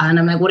 And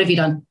I'm like, what have you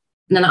done?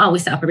 And then, we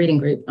set up a reading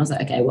group. I was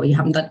like, okay, well, you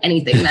haven't done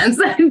anything then.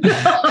 So,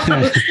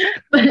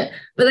 but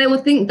they will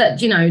think that,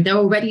 they're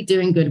already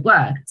doing good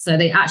work. So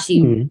they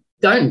actually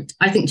don't.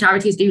 I think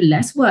charities do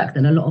less work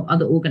than a lot of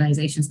other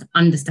organizations to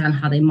understand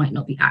how they might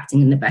not be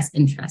acting in the best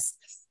interests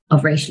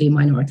of racially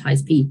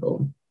minoritized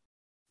people.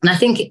 And I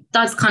think it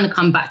does kind of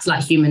come back to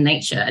like human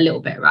nature a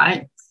little bit,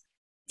 right?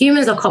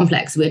 Humans are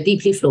complex. We're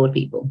deeply flawed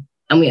people,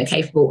 and we are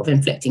capable of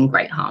inflicting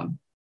great harm.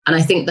 And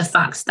I think the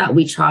fact that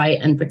we try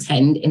and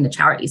pretend in the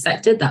charity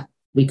sector that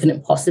we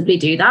couldn't possibly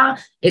do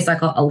that is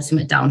like our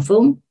ultimate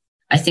downfall.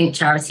 I think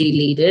charity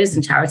leaders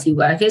and charity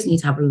workers need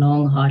to have a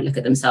long, hard look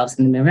at themselves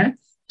in the mirror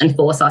and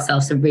force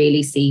ourselves to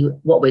really see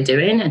what we're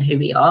doing and who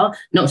we are,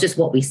 not just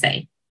what we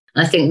say.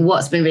 And I think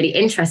what's been really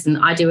interesting,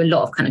 I do a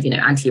lot of kind of,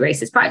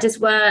 anti-racist practice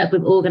work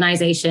with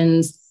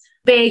organizations,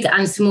 big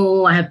and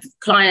small. I have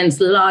clients,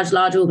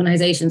 large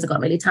organizations. I've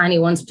got really tiny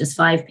ones of just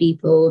 5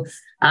 people,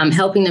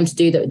 helping them to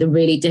do the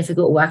really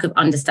difficult work of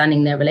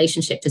understanding their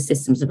relationship to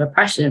systems of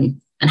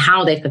oppression and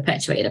how they've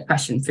perpetuated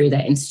oppression through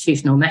their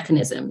institutional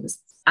mechanisms.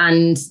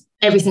 And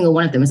every single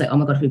one of them is like, oh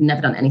my God, we've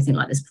never done anything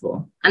like this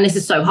before. And this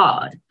is so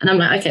hard. And I'm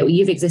like, okay, well,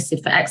 you've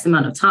existed for X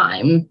amount of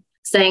time,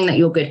 saying that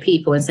you're good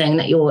people and saying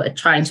that you're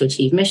trying to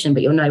achieve mission,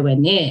 but you're nowhere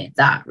near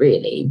that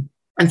really.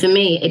 And for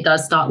me, it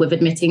does start with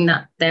admitting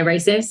that they're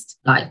racist,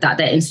 like that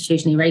they're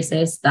institutionally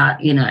racist, that,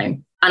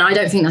 and I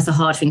don't think that's a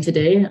hard thing to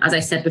do. As I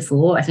said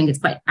before, I think it's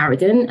quite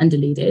arrogant and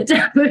deluded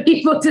for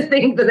people to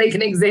think that they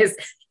can exist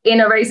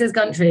in a racist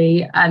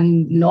country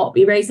and not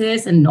be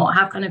racist and not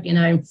have kind of,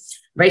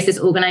 racist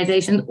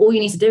organizations. All you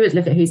need to do is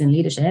look at who's in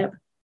leadership,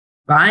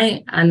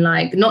 right? And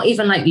like, not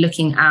even like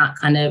looking at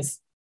kind of,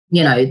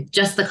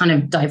 just the kind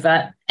of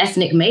divert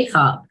ethnic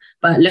makeup,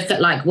 but look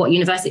at like what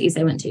universities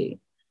they went to.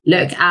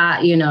 Look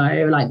at,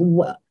 like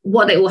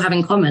what they all have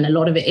in common. A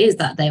lot of it is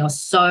that they are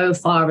so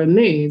far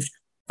removed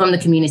from the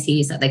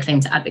communities that they claim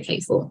to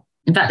advocate for.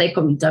 In fact, they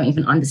probably don't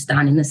even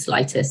understand in the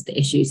slightest the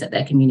issues that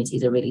their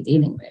communities are really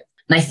dealing with.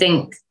 And I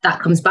think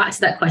that comes back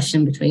to that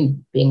question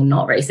between being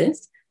not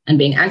racist and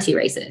being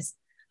anti-racist.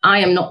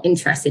 I am not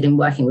interested in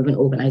working with an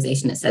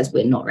organization that says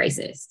we're not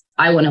racist.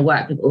 I want to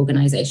work with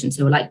organizations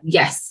who are like,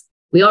 yes,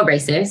 we are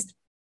racist.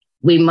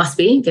 We must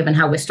be, given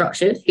how we're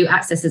structured, who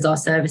accesses our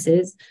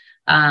services.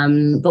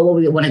 But what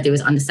we want to do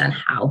is understand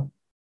how.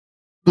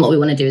 And what we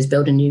want to do is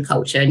build a new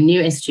culture, new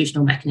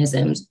institutional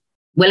mechanisms,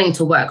 willing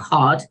to work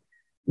hard,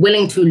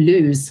 willing to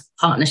lose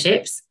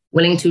partnerships,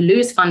 willing to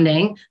lose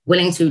funding,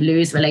 willing to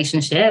lose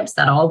relationships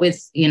that are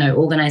with,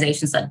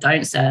 organizations that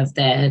don't serve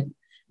their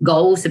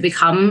goals to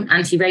become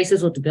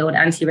anti-racist or to build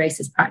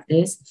anti-racist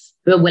practice,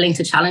 who are willing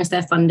to challenge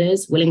their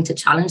funders, willing to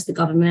challenge the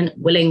government,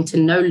 willing to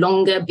no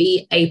longer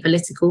be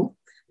apolitical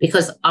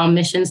because our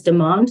missions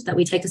demand that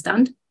we take a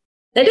stand.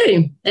 They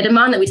do. They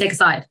demand that we take a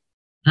side.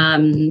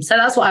 So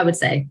that's what I would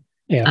say.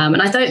 Yeah.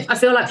 And I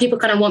feel like people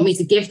kind of want me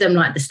to give them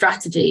like the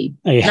strategy.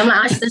 Yeah. And I'm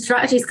like, actually, the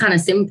strategy is kind of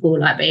simple,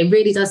 like, but it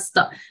really does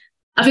stop.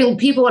 I think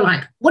people are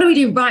like, what do we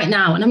do right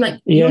now? And I'm like,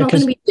 you're not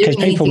going to be doing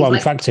anything. Because people want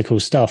like practical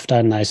stuff,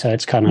 don't they? So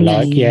it's kind of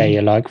like,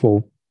 you're like,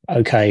 well,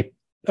 okay,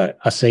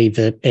 I see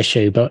the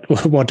issue, but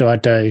what do I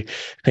do?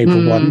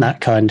 People want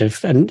that kind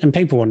of, and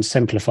people want to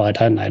simplify,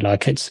 don't they?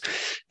 Like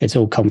it's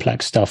all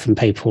complex stuff, and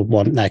people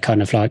want their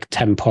kind of like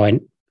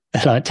 10-point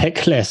like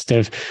tick list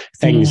of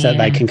things that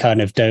they can kind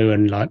of do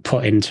and like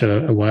put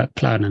into a work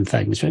plan and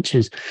things, which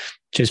is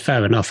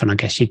fair enough. And I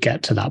guess you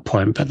get to that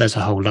point, but there's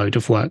a whole load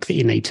of work that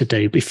you need to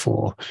do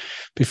before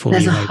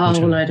there's a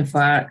whole load of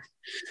work.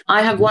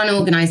 I have one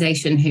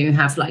organization who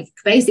have like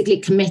basically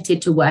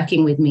committed to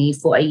working with me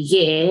for a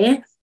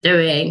year,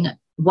 doing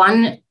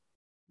 1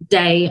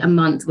 day a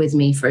month with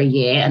me for a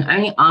year. And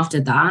only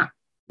after that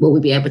will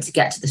we be able to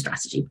get to the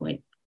strategy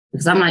point.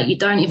 Because I'm like, you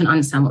don't even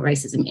understand what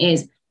racism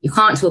is. You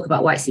can't talk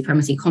about white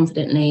supremacy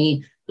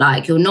confidently.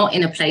 Like, you're not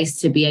in a place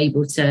to be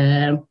able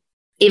to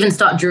even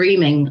start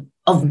dreaming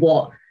of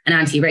what an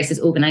anti-racist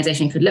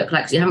organization could look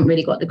like, because you haven't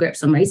really got the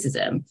grips on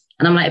racism.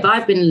 And I'm like, if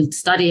I've been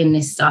studying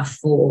this stuff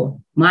for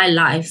my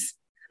life,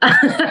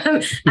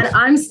 and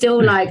I'm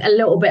still like a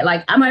little bit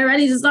like, am I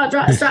ready to start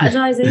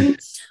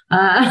strategizing?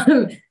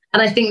 And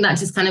I think that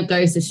just kind of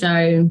goes to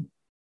show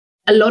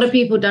a lot of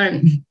people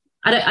don't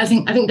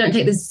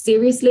take this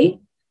seriously,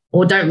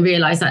 or don't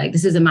realize that like,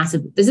 this is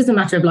a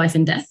matter of life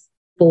and death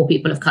for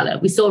people of color.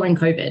 We saw in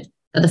COVID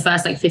that the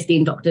first like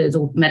 15 doctors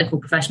or medical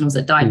professionals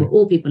that died were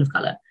all people of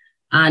color.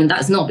 And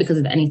that's not because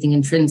of anything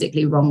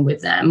intrinsically wrong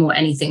with them or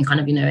anything kind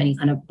of, any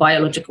kind of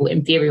biological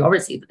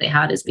inferiority that they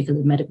had. Is because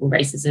of medical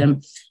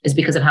racism, is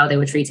because of how they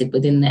were treated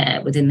within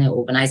their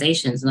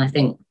organizations. And I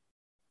think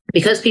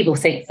because people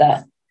think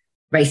that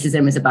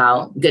racism is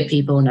about good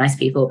people, nice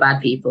people,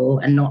 bad people,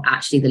 and not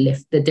actually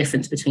the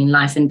difference between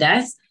life and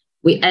death,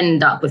 we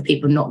end up with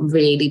people not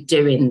really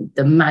doing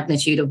the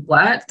magnitude of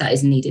work that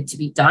is needed to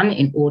be done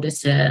in order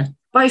to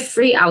both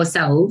free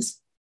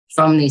ourselves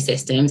from these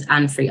systems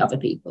and free other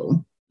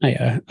people.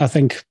 Yeah, I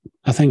think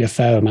a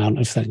fair amount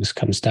of things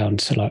comes down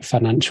to like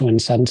financial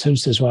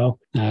incentives as well.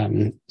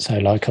 So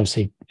like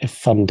obviously if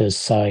funders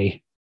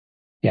say,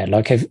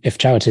 like if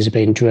charities are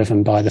being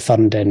driven by the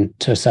funding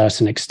to a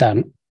certain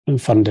extent, and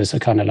funders are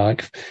kind of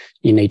like,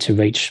 you need to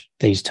reach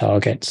these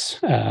targets,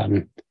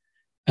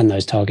 and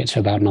those targets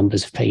are about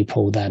numbers of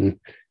people, then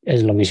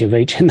as long as you're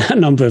reaching that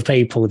number of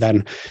people,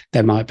 then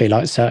there might be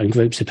like certain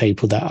groups of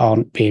people that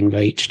aren't being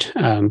reached.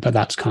 But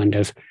that's kind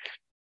of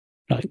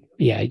like,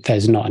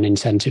 there's not an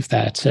incentive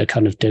there to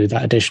kind of do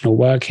that additional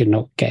work. You're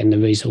not getting the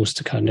resource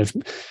to kind of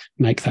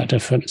make that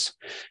difference.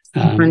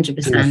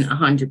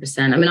 100%.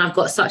 I mean, I've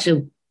got such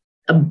a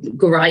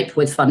gripe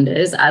with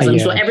funders, as I'm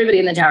sure everybody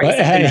in the charity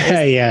sector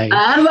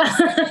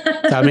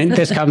knows. So, I mean,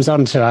 this comes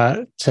on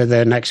to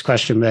the next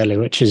question really,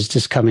 which is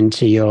just coming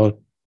to your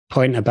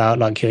point about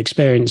like your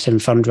experience in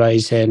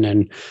fundraising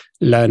and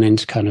learning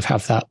to kind of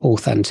have that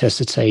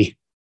authenticity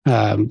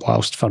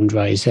whilst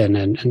fundraising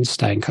and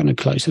staying kind of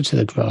closer to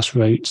the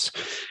grassroots.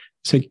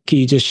 So can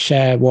you just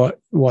share what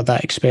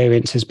that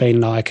experience has been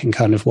like and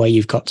kind of where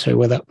you've got to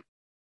with it?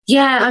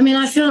 Yeah, I mean,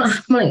 I feel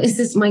like this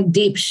is my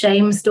deep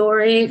shame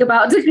story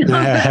about to come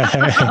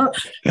out.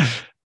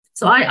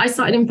 So I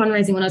started in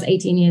fundraising when I was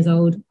 18 years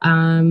old.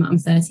 I'm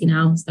 30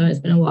 now, so it's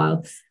been a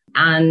while.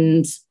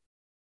 And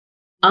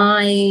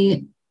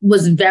I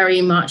was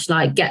very much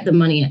like, get the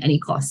money at any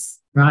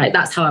cost, right?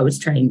 That's how I was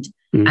trained.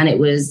 And it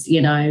was,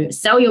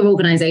 sell your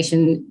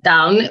organization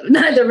down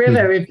the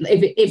river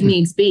if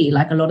needs be.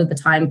 Like a lot of the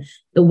time,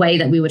 the way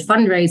that we would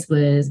fundraise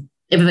was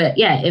if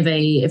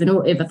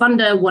a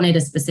funder wanted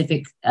a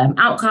specific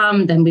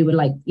outcome, then we would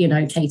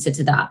cater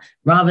to that,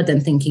 rather than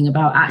thinking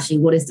about actually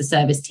what is the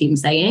service team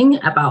saying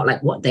about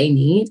like what they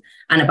need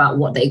and about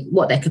what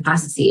their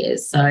capacity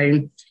is.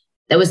 So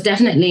there was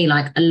definitely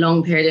like a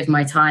long period of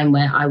my time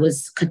where I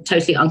was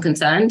totally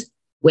unconcerned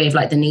with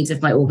like the needs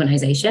of my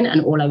organization,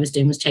 and all I was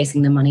doing was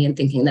chasing the money and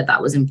thinking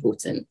that was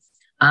important.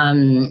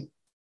 I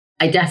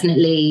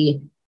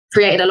definitely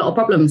created a lot of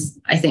problems,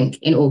 I think,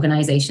 in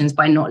organizations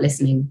by not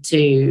listening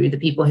to the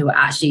people who were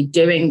actually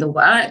doing the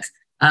work,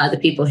 the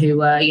people who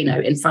were,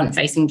 in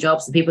front-facing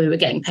jobs, the people who were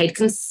getting paid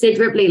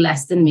considerably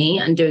less than me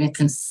and doing a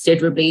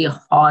considerably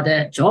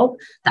harder job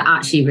that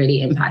actually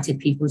really impacted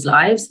people's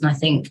lives. And I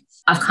think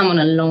I've come on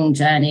a long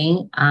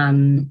journey. I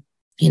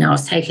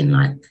was taking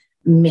like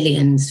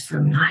millions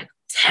from like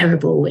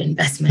terrible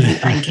investment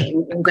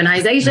banking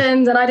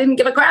organizations, and I didn't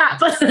give a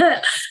crap.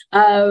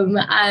 And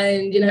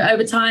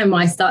over time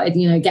I started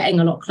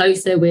getting a lot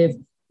closer with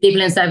people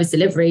in service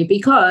delivery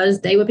because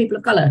they were people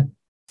of color.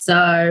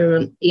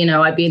 So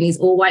I'd be in these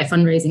all white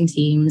fundraising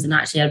teams, and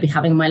actually I'd be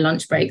having my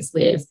lunch breaks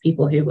with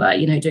people who were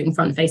doing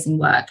front facing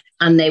work,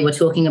 and they were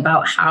talking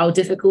about how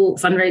difficult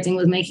fundraising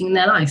was making in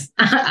their life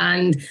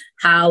and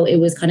how it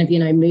was kind of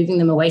moving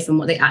them away from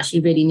what they actually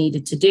really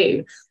needed to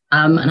do.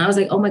 And I was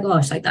like, oh my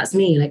gosh, like that's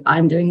me, like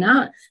I'm doing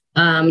that.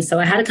 So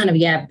I had a kind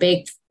of,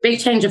 big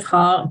change of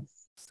heart.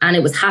 And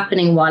it was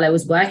happening while I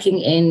was working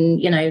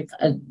in, a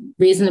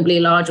reasonably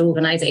large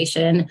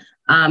organization.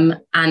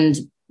 And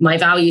my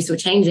values were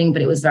changing,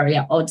 but it was very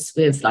at odds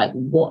with like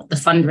what the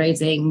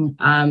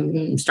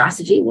fundraising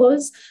strategy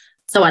was.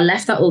 So I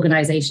left that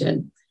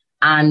organization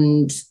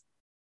and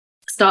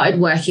started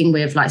working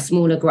with like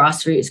smaller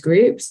grassroots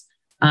groups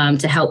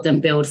to help them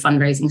build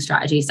fundraising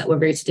strategies that were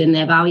rooted in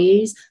their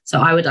values. So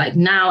I would like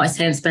now I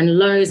say and spend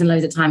loads and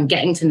loads of time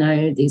getting to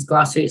know these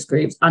grassroots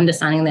groups,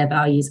 understanding their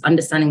values,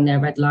 understanding their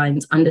red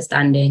lines,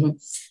 understanding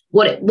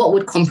what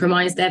would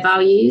compromise their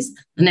values,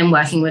 and then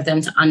working with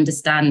them to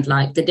understand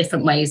like the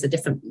different ways, the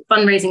different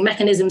fundraising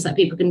mechanisms that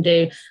people can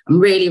do. I'm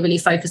really, really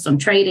focused on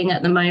trading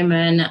at the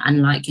moment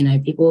and like, you know,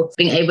 people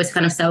being able to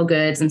kind of sell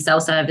goods and sell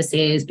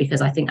services,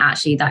 because I think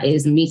actually that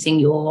is meeting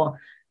your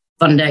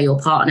funder, your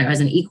partner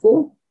as an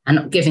equal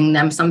and giving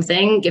them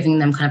something, giving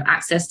them kind of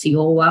access to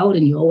your world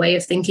and your way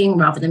of thinking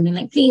rather than being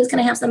like, please, can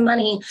I have some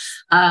money?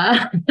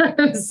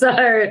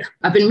 So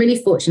I've been really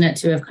fortunate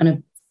to have kind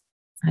of,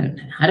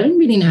 I don't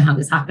really know how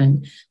this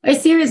happened. A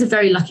series of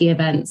very lucky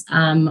events.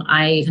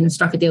 I kind of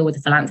struck a deal with a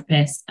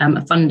philanthropist, a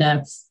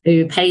funder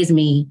who pays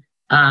me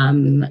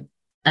a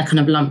kind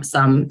of lump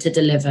sum to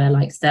deliver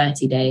like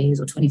 30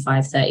 days or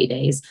 25, 30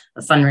 days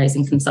of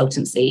fundraising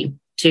consultancy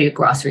to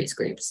grassroots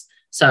groups.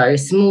 So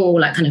small,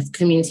 like kind of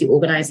community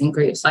organizing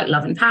groups like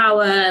Love and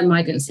Power,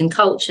 Migrants in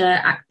Culture,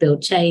 Act,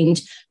 Build,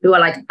 Change, who are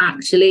like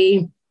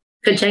actually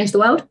could change the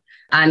world,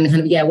 and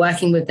kind of, yeah,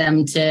 working with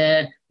them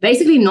to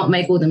basically not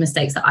make all the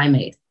mistakes that I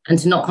made and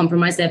to not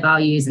compromise their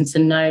values and to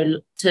know,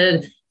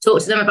 to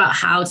talk to them about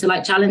how to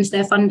like challenge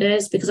their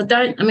funders. Because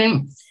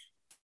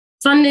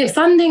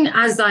funding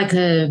as like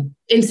a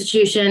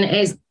institution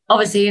is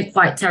obviously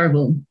quite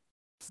terrible.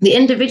 The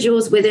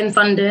individuals within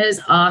funders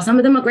some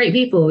of them are great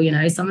people, you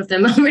know, some of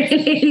them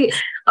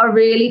are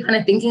really kind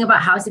of thinking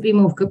about how to be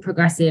more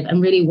progressive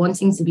and really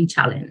wanting to be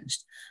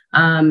challenged.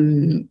 I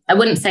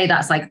wouldn't say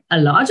that's like a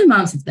large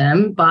amount of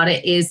them, but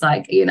it is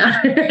like, you know,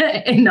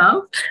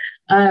 enough.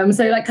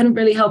 So like kind of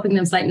really helping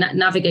them to like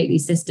navigate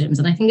these systems.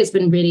 And I think it's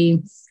been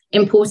really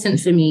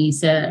important for me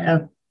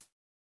to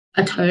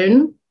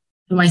atone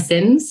for my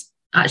sins,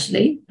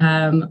 actually.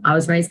 I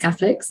was raised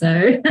Catholic,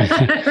 so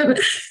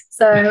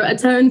so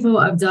atone for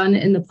what I've done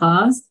in the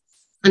past,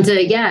 and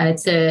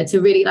to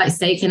really like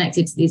stay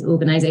connected to these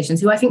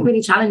organizations who I think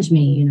really challenge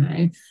me, you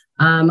know.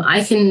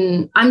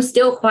 I'm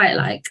still quite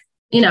like,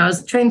 you know, I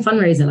was a trained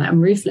fundraiser, like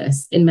I'm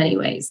ruthless in many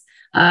ways.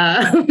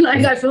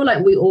 Like I feel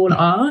like we all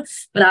are,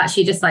 but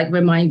actually just like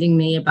reminding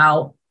me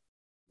about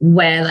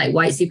where like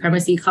white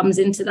supremacy comes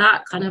into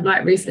that kind of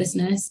like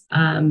ruthlessness.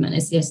 And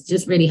it's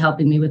just really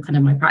helping me with kind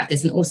of my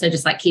practice, and also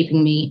just like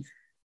keeping me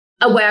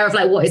aware of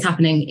like what is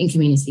happening in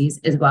communities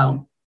as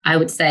well. I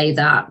would say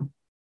that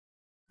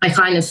I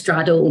kind of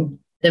straddle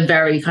the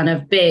very kind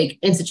of big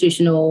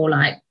institutional,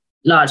 like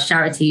large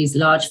charities,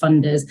 large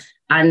funders,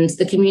 and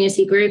the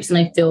community groups. And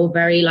I feel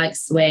very like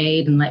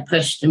swayed and like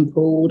pushed and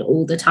pulled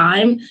all the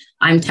time.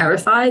 I'm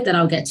terrified that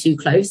I'll get too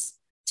close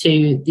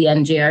to the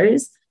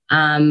NGOs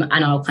and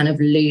I'll kind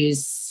of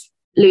lose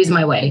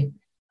my way.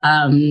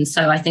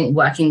 So I think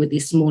working with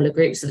these smaller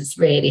groups, it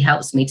really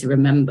helps me to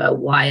remember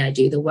why I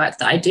do the work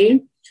that I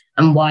do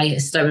and why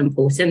it's so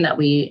important that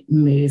we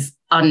move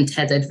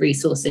untethered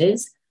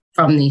resources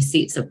from these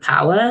seats of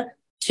power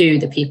to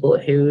the people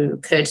who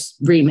could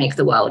remake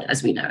the world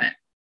as we know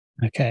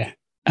it. Okay.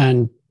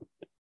 And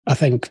I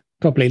think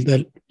probably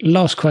the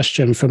last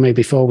question for me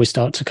before we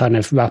start to kind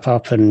of wrap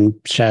up and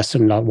share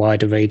some like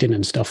wider reading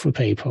and stuff with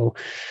people,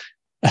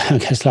 I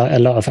guess like a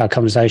lot of our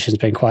conversation's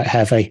been quite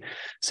heavy.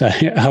 So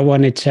I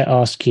wanted to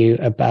ask you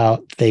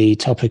about the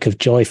topic of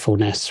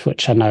joyfulness,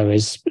 which I know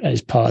is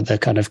part of the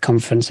kind of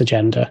conference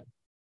agenda.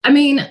 I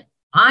mean,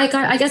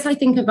 I guess I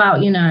think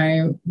about, you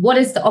know, what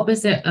is the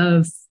opposite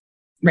of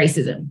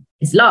racism?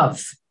 It's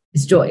love.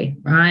 It's joy,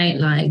 right?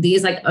 Like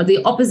these, like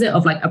the opposite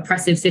of like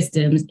oppressive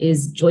systems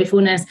is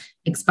joyfulness,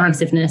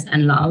 expansiveness,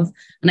 and love.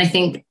 And I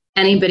think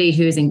anybody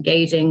who is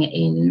engaging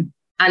in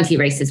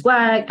anti-racist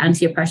work,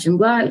 anti-oppression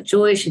work,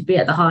 joy should be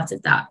at the heart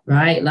of that,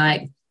 right?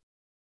 Like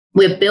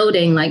we're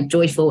building like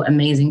joyful,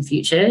 amazing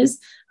futures,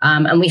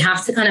 and we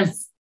have to kind of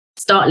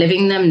start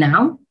living them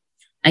now.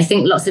 I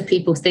think lots of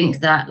people think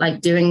that like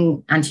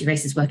doing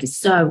anti-racist work is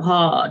so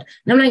hard.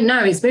 And I'm like,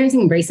 no,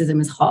 experiencing racism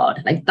is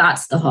hard. Like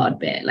that's the hard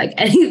bit. Like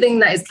anything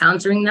that is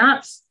countering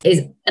that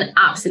is an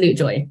absolute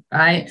joy,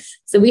 right?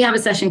 So we have a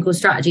session called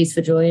Strategies for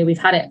Joy. We've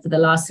had it for the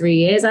last 3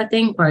 years, I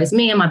think, where it's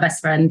me and my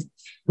best friend.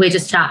 We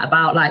just chat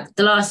about like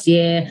the last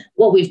year,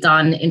 what we've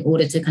done in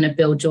order to kind of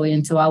build joy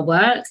into our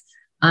work.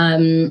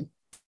 And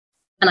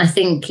I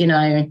think, you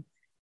know,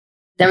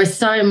 there are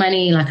so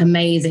many like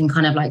amazing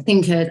kind of like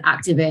thinkers,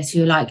 activists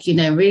who like, you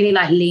know, really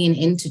like lean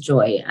into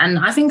joy. And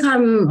I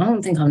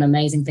don't think I'm an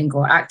amazing thinker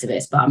or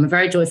activist, but I'm a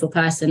very joyful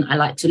person. I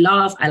like to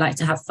laugh. I like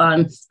to have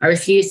fun. I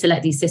refuse to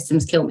let these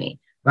systems kill me,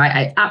 right?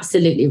 I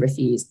absolutely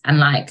refuse. And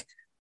like,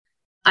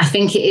 I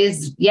think it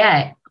is,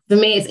 yeah, for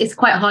me, it's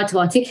quite hard to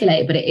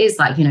articulate, but it is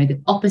like, you know,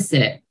 the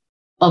opposite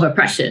of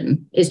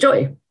oppression is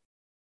joy.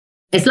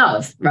 It's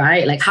love,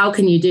 right? Like, how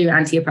can you do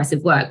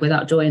anti-oppressive work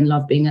without joy and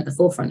love being at the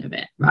forefront of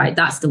it, right?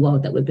 That's the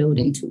world that we're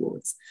building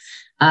towards.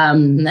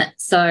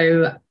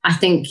 So I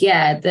think,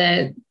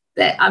 I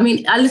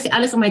mean, I look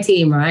at my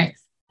team, right?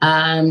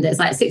 There's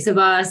like 6 of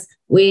us.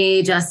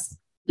 We just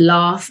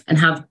laugh and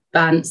have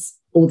bants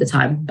all the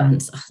time.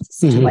 Bants. Oh, that's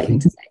such a white thing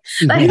to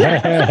say. Like,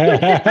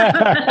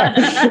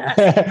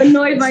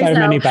 annoyed myself. So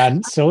many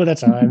bants all the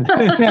time.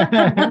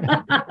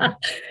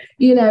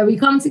 We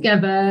come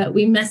together,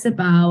 we mess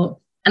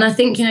about. And I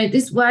think,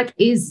 this work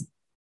is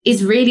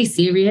really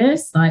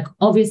serious. Like,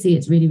 obviously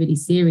it's really, really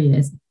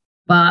serious.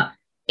 But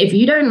if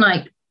you don't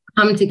like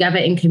come together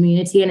in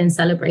community and in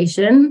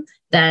celebration,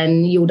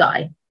 then you'll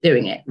die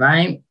doing it,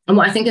 right? And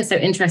what I think is so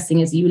interesting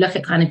is you look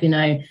at kind of,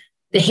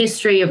 the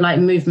history of like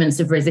movements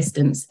of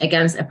resistance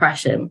against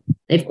oppression.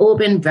 They've all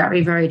been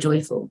very, very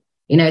joyful.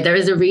 There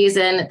is a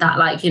reason that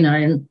like,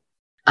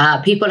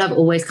 people have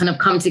always kind of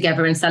come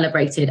together and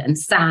celebrated and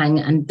sang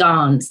and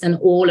danced and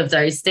all of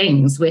those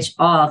things, which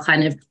are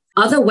kind of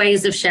other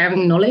ways of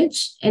sharing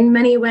knowledge in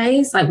many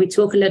ways. Like we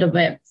talk a little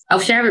bit, I'll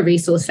share a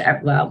resource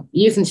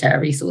you can share a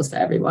resource for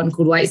everyone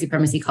called White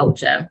Supremacy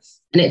Culture.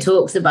 And it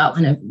talks about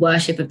kind of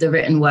worship of the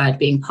written word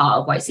being part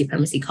of white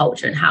supremacy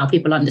culture and how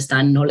people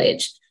understand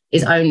knowledge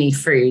is only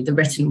through the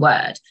written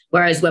word.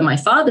 Whereas where my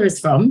father is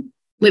from,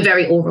 we're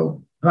very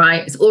oral,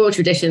 right? It's oral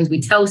traditions. We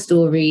tell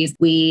stories.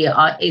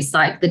 It's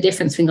like the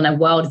difference between like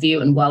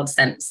worldview and world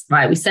sense,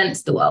 right? We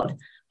sense the world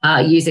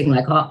using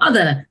like our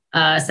other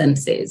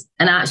senses.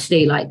 And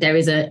actually like there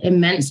is an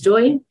immense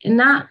joy in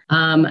that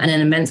and an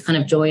immense kind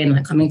of joy in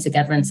like coming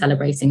together and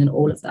celebrating and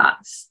all of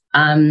that.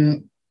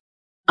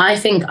 I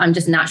think I'm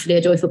just naturally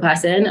a joyful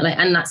person.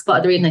 And that's part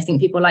of the reason I think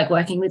people like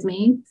working with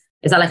me.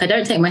 Is that like I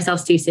don't take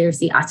myself too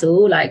seriously at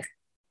all? Like,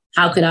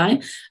 how could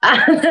I?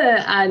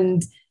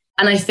 and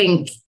I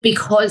think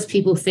because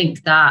people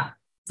think that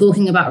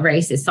talking about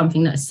race is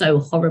something that's so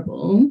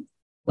horrible,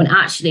 when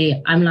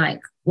actually I'm like,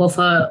 well,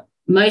 for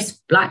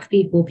most Black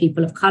people,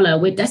 people of color,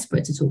 we're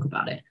desperate to talk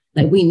about it.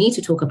 Like we need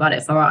to talk about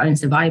it for our own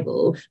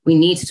survival. We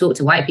need to talk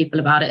to white people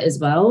about it as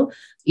well.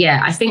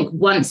 Yeah, I think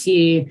once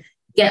you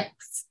get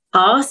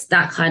past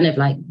that kind of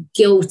like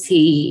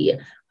guilty,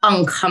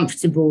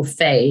 uncomfortable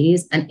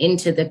phase and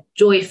into the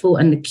joyful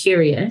and the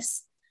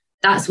curious,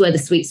 that's where the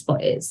sweet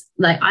spot is.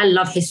 Like I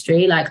love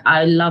history. Like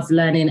I love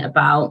learning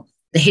about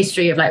the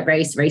history of like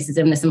race,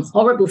 racism. There's some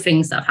horrible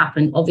things that have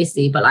happened,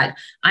 obviously, but like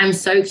I'm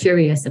so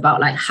curious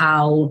about like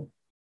how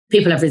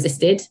people have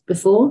resisted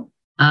before,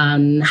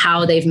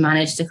 how they've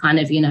managed to kind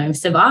of,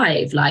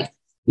 survive. Like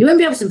you won't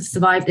be able to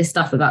survive this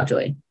stuff without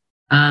joy.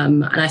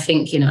 And I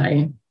think,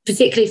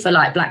 particularly for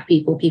like Black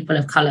people, people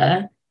of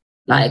color,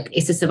 like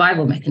it's a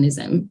survival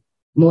mechanism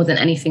more than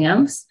anything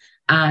else.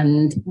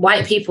 And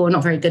white people are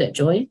not very good at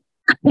joy.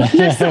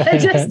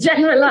 just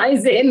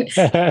generalizing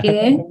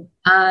here.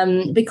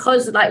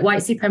 Because like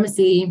white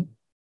supremacy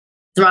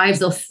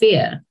thrives off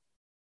fear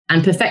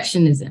and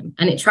perfectionism,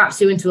 and it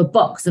traps you into a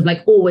box of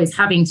like always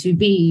having to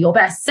be your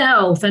best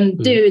self and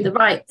do the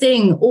right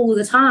thing all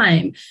the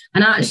time.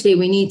 And actually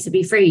we need to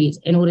be freed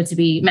in order to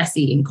be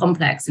messy and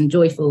complex and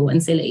joyful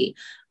and silly.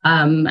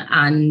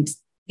 And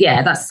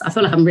yeah, I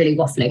feel like I'm really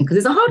waffling because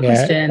it's a hard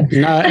question.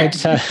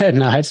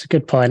 It's a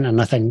good point.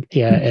 And I think,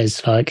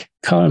 it's like,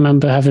 can't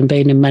remember having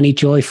been in many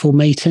joyful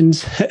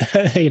meetings.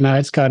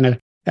 It's kind of,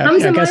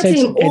 come to my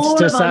team.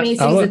 All of our meetings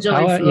are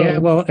joyful. Yeah,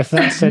 well, if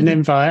that's an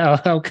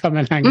invite, I'll come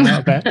and hang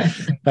out a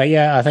bit. But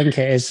yeah, I think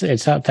it's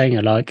that thing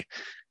of like,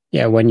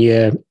 when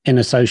you're in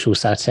a social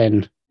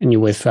setting and you're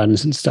with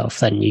friends and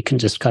stuff, then you can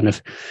just kind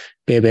of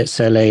be a bit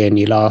silly and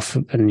you laugh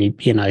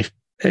and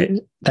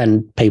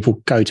then people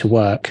go to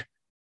work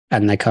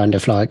and they kind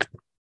of like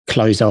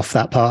close off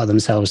that part of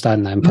themselves,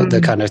 don't they? And put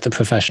the kind of the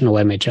professional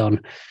image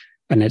on.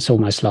 And it's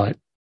almost like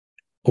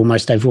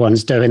almost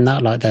everyone's doing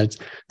that. Like there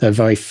are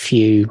very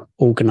few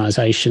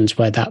organizations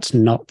where that's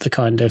not the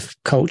kind of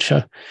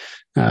culture.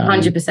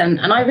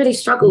 100%. And I really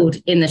struggled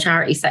in the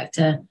charity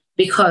sector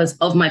because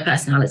of my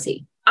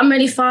personality. I'm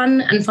really fun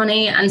and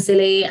funny and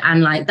silly.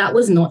 And like, that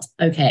was not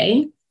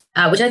okay.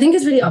 Which I think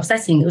is really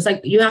upsetting. It was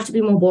like, you have to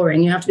be more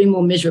boring. You have to be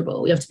more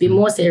miserable. You have to be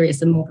more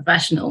serious and more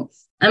professional.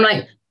 I'm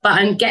like, but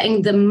I'm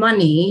getting the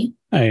money.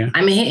 Oh, yeah.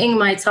 I'm hitting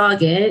my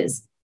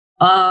targets.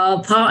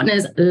 Our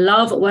partners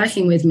love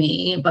working with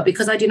me, but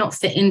because I do not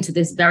fit into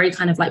this very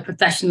kind of like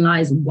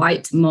professionalized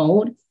white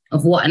mold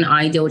of what an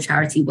ideal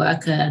charity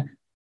worker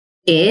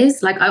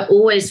is, like I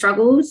always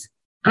struggled.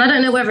 And I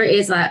don't know whether it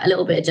is like a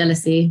little bit of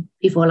jealousy.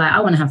 People are like,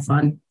 I want to have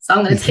fun, so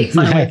I'm going to take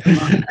fun away from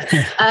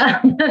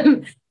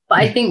them. But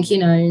I think,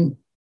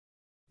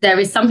 there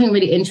is something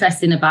really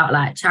interesting about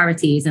like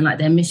charities and like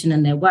their mission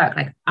and their work.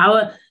 Like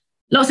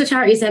lots of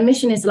charities, their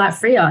mission is to like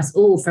free us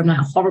all from like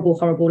a horrible,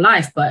 horrible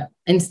life. But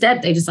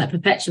instead they just like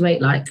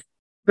perpetuate like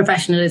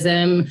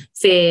professionalism,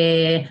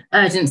 fear,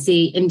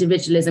 urgency,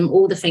 individualism,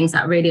 all the things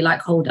that really like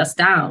hold us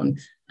down.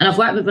 And I've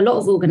worked with a lot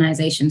of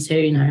organizations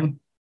who,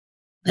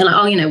 they're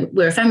like,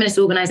 we're a feminist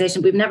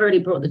organization. We've never really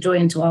brought the joy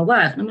into our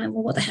work. And I'm like,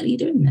 well, what the hell are you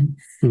doing then?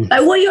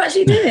 Like, what are you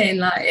actually doing?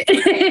 Like,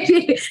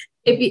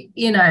 if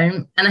you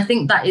and I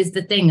think that is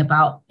the thing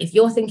about, if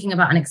you're thinking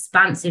about an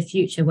expansive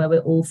future where we're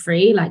all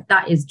free, like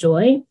that is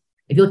joy.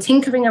 If you're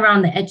tinkering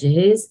around the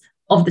edges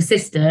of the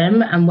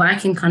system and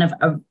working kind of,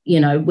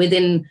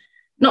 within,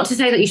 not to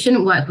say that you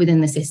shouldn't work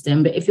within the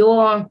system, but if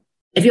you're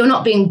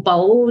not being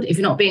bold, if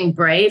you're not being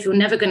brave, you're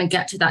never going to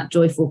get to that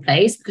joyful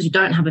place because you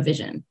don't have a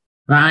vision,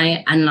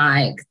 right? And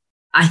like,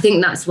 I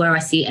think that's where I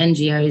see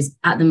NGOs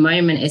at the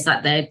moment, is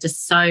that they're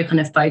just so kind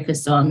of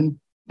focused on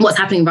what's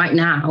happening right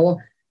now.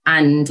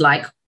 And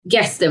like,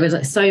 yes, there was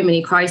like so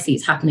many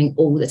crises happening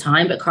all the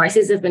time, but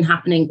crises have been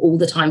happening all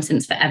the time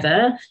since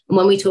forever. And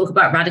when we talk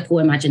about radical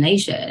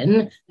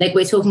imagination, like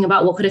we're talking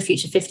about what could a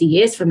future 50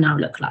 years from now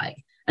look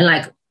like? And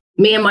like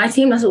me and my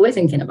team, that's what we're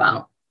thinking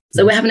about.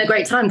 So we're having a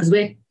great time because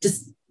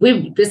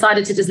we've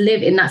decided to just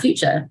live in that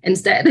future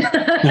instead.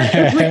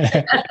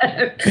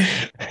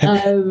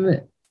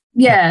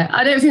 Yeah,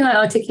 I don't think I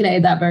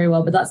articulated that very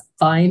well, but that's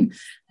fine.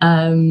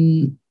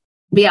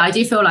 But yeah, I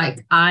do feel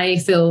like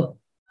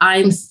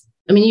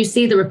you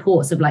see the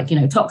reports of like,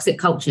 toxic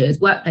cultures,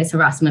 workplace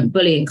harassment,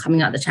 bullying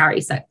coming out the charity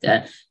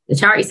sector. The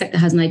charity sector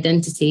has an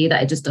identity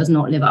that it just does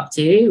not live up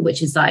to,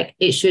 which is like,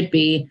 it should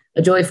be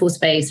a joyful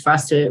space for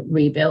us to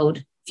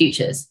rebuild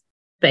futures.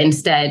 But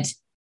instead,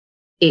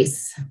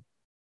 it's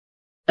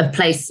a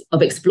place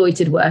of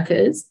exploited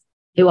workers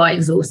who are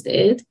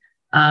exhausted,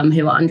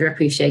 who are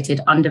underappreciated,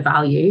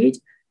 undervalued,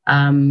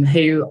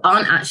 who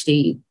aren't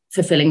actually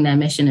fulfilling their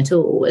mission at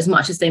all, as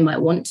much as they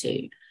might want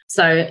to.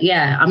 So,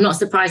 yeah, I'm not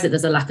surprised that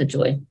there's a lack of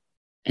joy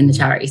in the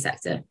charity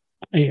sector.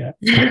 Yeah.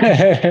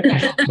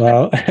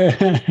 Well,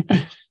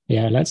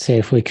 yeah, let's see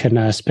if we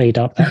can speed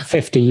up that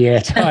 50-year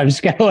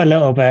timescale a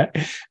little bit.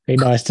 Be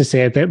nice to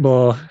see a bit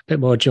more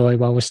joy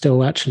while we're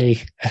still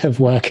actually of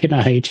working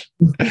age.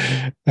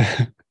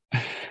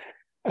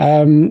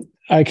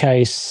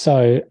 Okay,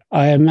 so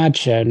I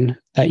imagine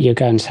that you're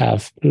going to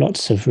have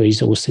lots of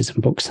resources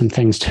and books and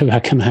things to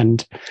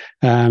recommend.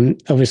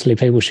 Obviously,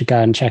 people should go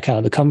and check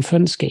out the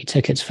conference, get your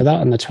tickets for that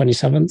on the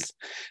 27th.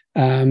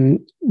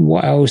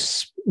 What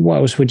else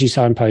would you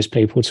signpost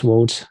people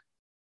towards?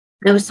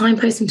 I was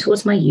signposting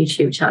towards my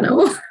YouTube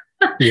channel.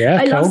 Yeah,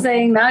 I cool. love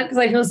saying that because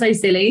I feel so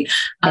silly.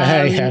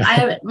 Yeah.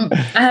 I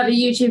have a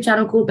YouTube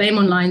channel called BAME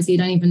Online, so you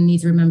don't even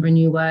need to remember a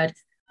new word.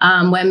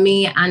 Where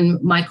me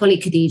and my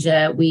colleague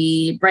Khadija,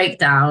 we break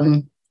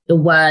down the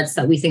words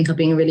that we think are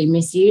being really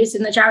misused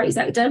in the charity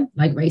sector,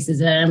 like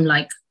racism,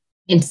 like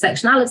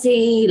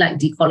intersectionality, like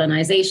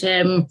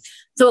decolonization,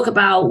 talk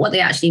about what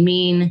they actually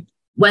mean,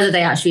 whether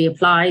they actually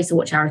apply to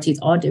what charities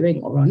are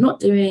doing or are not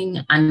doing,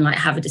 and like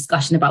have a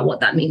discussion about what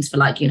that means for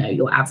like,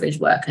 your average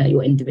worker,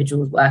 your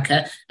individual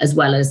worker, as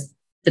well as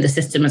for the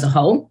system as a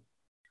whole.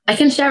 I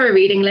can share a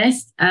reading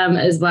list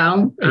as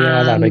well.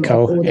 Yeah, that'd be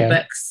cool. All the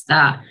books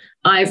that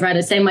I've read.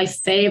 I'd say my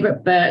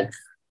favorite book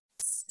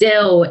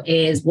still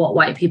is What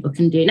White People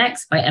Can Do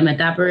Next by Emma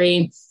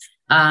Dabiri,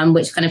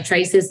 which kind of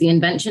traces the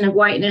invention of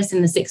whiteness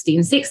in the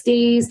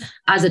 1660s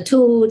as a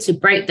tool to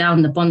break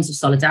down the bonds of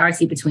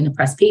solidarity between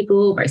oppressed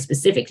people, very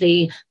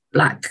specifically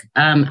Black,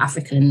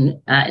 African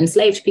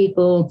enslaved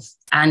people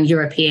and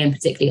European,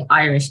 particularly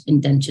Irish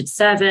indentured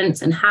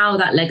servants, and how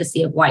that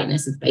legacy of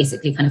whiteness has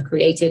basically kind of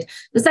created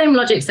the same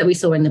logics that we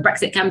saw in the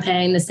Brexit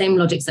campaign, the same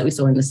logics that we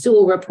saw in the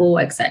Sewell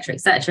Report, et cetera,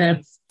 et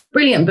cetera.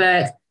 Brilliant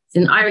book. It's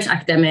an Irish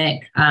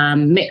academic,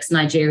 mixed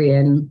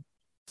Nigerian,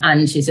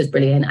 and she's just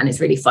brilliant, and it's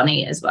really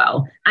funny as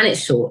well. And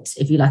it's short.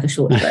 If you like a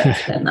short book,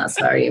 then that's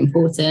very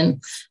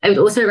important. I would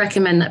also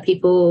recommend that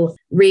people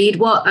read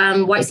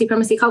White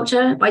Supremacy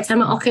Culture by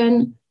Tema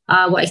Okun.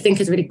 What I think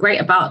is really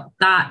great about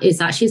that is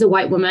that she's a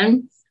white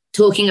woman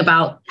talking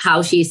about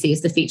how she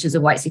sees the features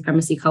of white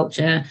supremacy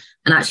culture.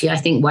 And actually, I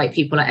think white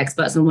people are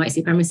experts on white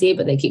supremacy,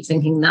 but they keep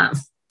thinking that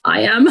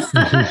I am. So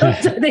I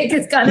think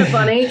it's kind of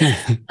funny.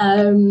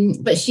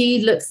 But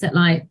she looks at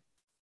like,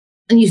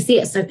 and you see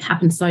it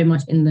happen so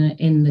much in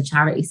the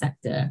charity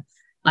sector.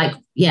 Like,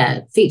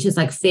 yeah, features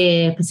like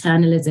fear,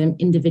 paternalism,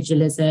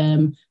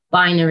 individualism,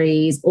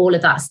 binaries, all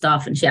of that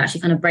stuff. And she actually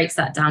kind of breaks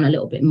that down a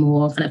little bit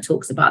more, kind of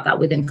talks about that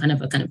within kind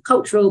of a kind of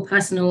cultural,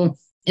 personal,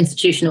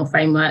 institutional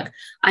framework.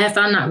 I have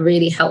found that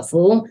really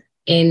helpful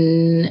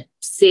in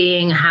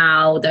seeing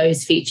how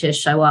those features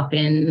show up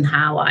in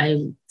how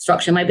I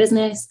structure my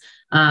business.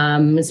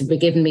 It's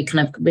given me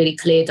kind of really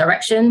clear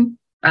direction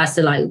as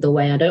to like the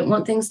way I don't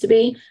want things to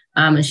be.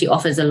 And she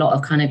offers a lot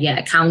of kind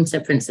of, counter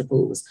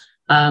principles.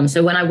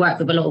 So when I work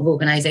with a lot of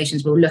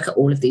organizations, we'll look at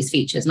all of these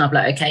features and I'm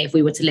like, okay, if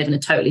we were to live in a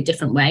totally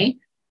different way,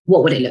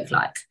 what would it look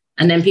like?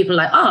 And then people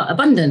are like,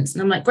 abundance.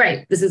 And I'm like,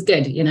 great, this is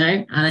good,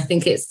 And I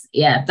think it's,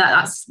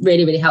 that's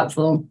really, really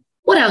helpful.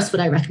 What else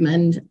would I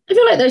recommend? I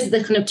feel like those are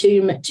the kind of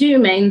two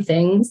main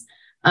things.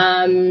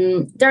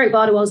 Derek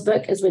Bardowell's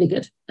book is really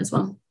good as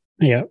well.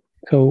 Yeah,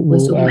 cool.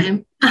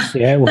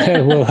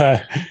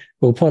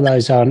 We'll put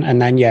those on. And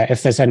then,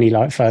 if there's any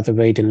like further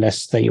reading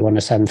lists that you want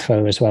to send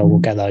through as well, we'll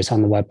get those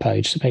on the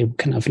webpage so people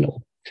can have a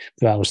little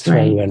browse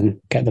through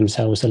and get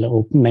themselves a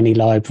little mini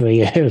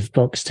library of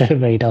books to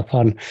read up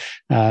on.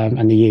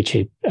 And the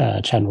YouTube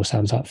channel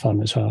sounds like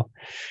fun as well.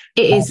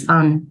 It is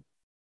fun.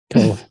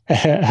 Cool.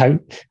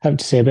 Hope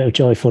to see a bit of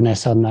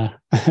joyfulness on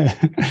there.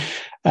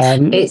 I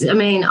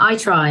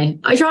try and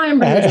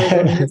bring the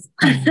joyfulness.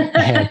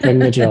 Bring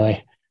the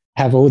joy.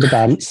 have all the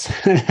bants.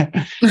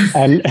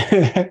 And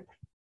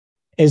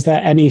is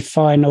there any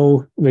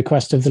final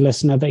request of the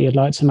listener that you'd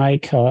like to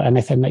make, or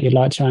anything that you'd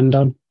like to end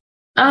on?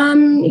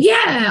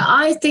 Yeah,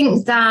 I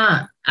think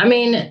that, I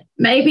mean,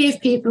 maybe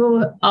if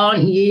people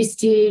aren't used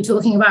to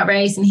talking about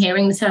race and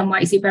hearing the term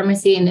white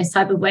supremacy in this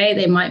type of way,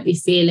 they might be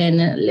feeling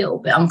a little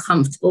bit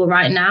uncomfortable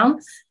right now.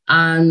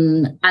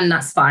 And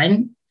that's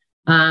fine.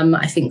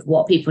 I think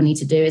what people need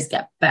to do is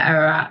get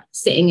better at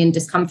sitting in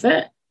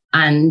discomfort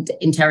and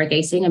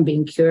interrogating and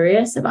being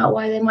curious about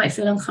why they might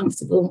feel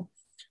uncomfortable.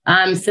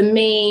 For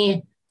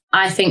me,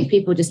 I think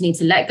people just need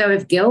to let go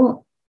of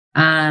guilt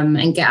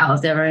and get out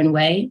of their own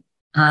way.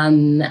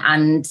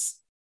 And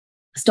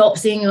stop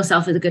seeing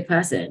yourself as a good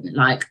person.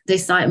 Like,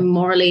 this, like,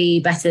 morally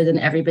better than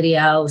everybody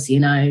else, you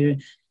know,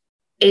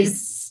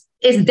 is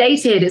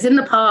dated. It's in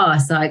the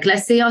past. Like,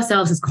 let's see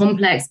ourselves as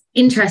complex,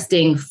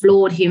 interesting,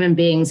 flawed human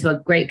beings who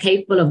are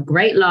capable of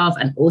great love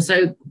and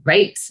also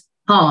great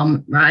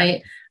harm,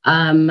 right?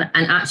 And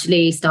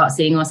actually start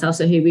seeing ourselves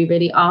for who we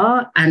really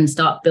are and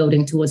start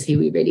building towards who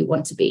we really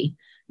want to be,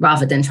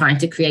 rather than trying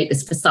to create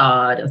this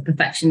facade of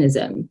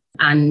perfectionism.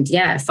 And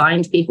yeah,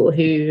 find people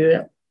who,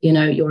 you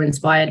know, you're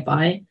inspired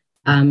by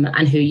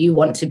and who you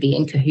want to be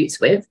in cahoots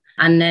with,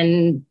 and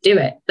then do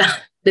it.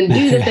 Then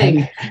do the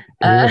thing.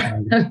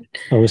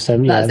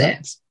 Awesome. Yeah,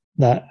 That's it.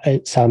 That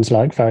it sounds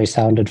like very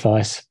sound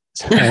advice.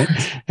 So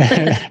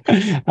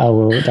I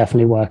will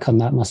definitely work on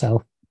that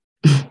myself.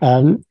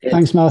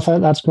 Thanks, Martha.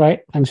 That's great.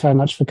 Thanks very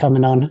much for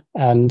coming on.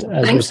 And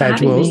as we said,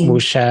 we'll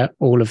share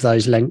all of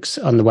those links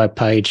on the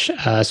webpage,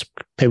 so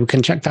people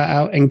can check that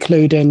out,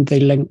 including the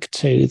link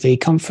to the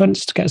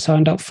conference to get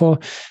signed up for.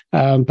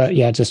 But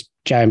yeah, just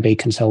J&B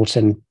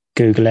Consulting,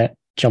 Google it,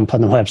 jump on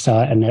the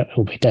website, and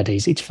it'll be dead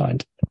easy to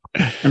find.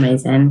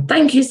 Amazing.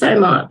 Thank you so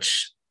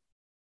much.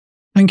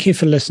 Thank you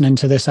for listening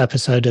to this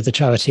episode of the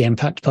Charity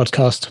Impact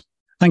Podcast.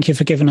 Thank you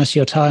for giving us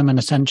your time and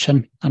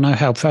attention. I know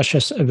how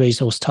precious a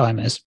resource time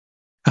is.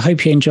 I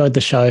hope you enjoyed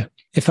the show.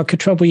 If I could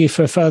trouble you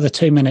for a further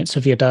 2 minutes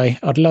of your day,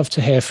 I'd love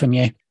to hear from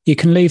you. You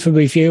can leave a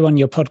review on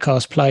your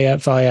podcast player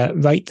via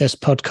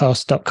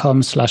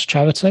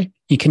ratethispodcast.com/charity.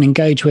 You can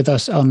engage with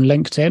us on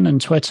LinkedIn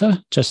and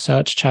Twitter. Just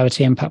search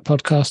Charity Impact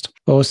Podcast,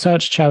 or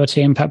search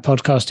Charity Impact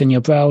Podcast in your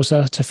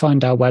browser to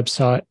find our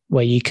website,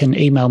 where you can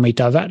email me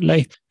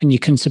directly, and you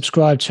can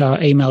subscribe to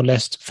our email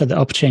list for the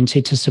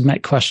opportunity to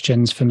submit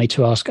questions for me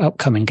to ask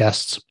upcoming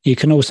guests. You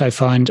can also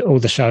find all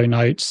the show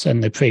notes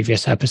and the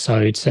previous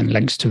episodes and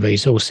links to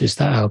resources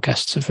that our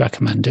guests have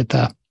recommended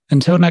there.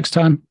 Until next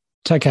time,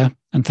 take care,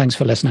 and thanks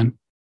for listening.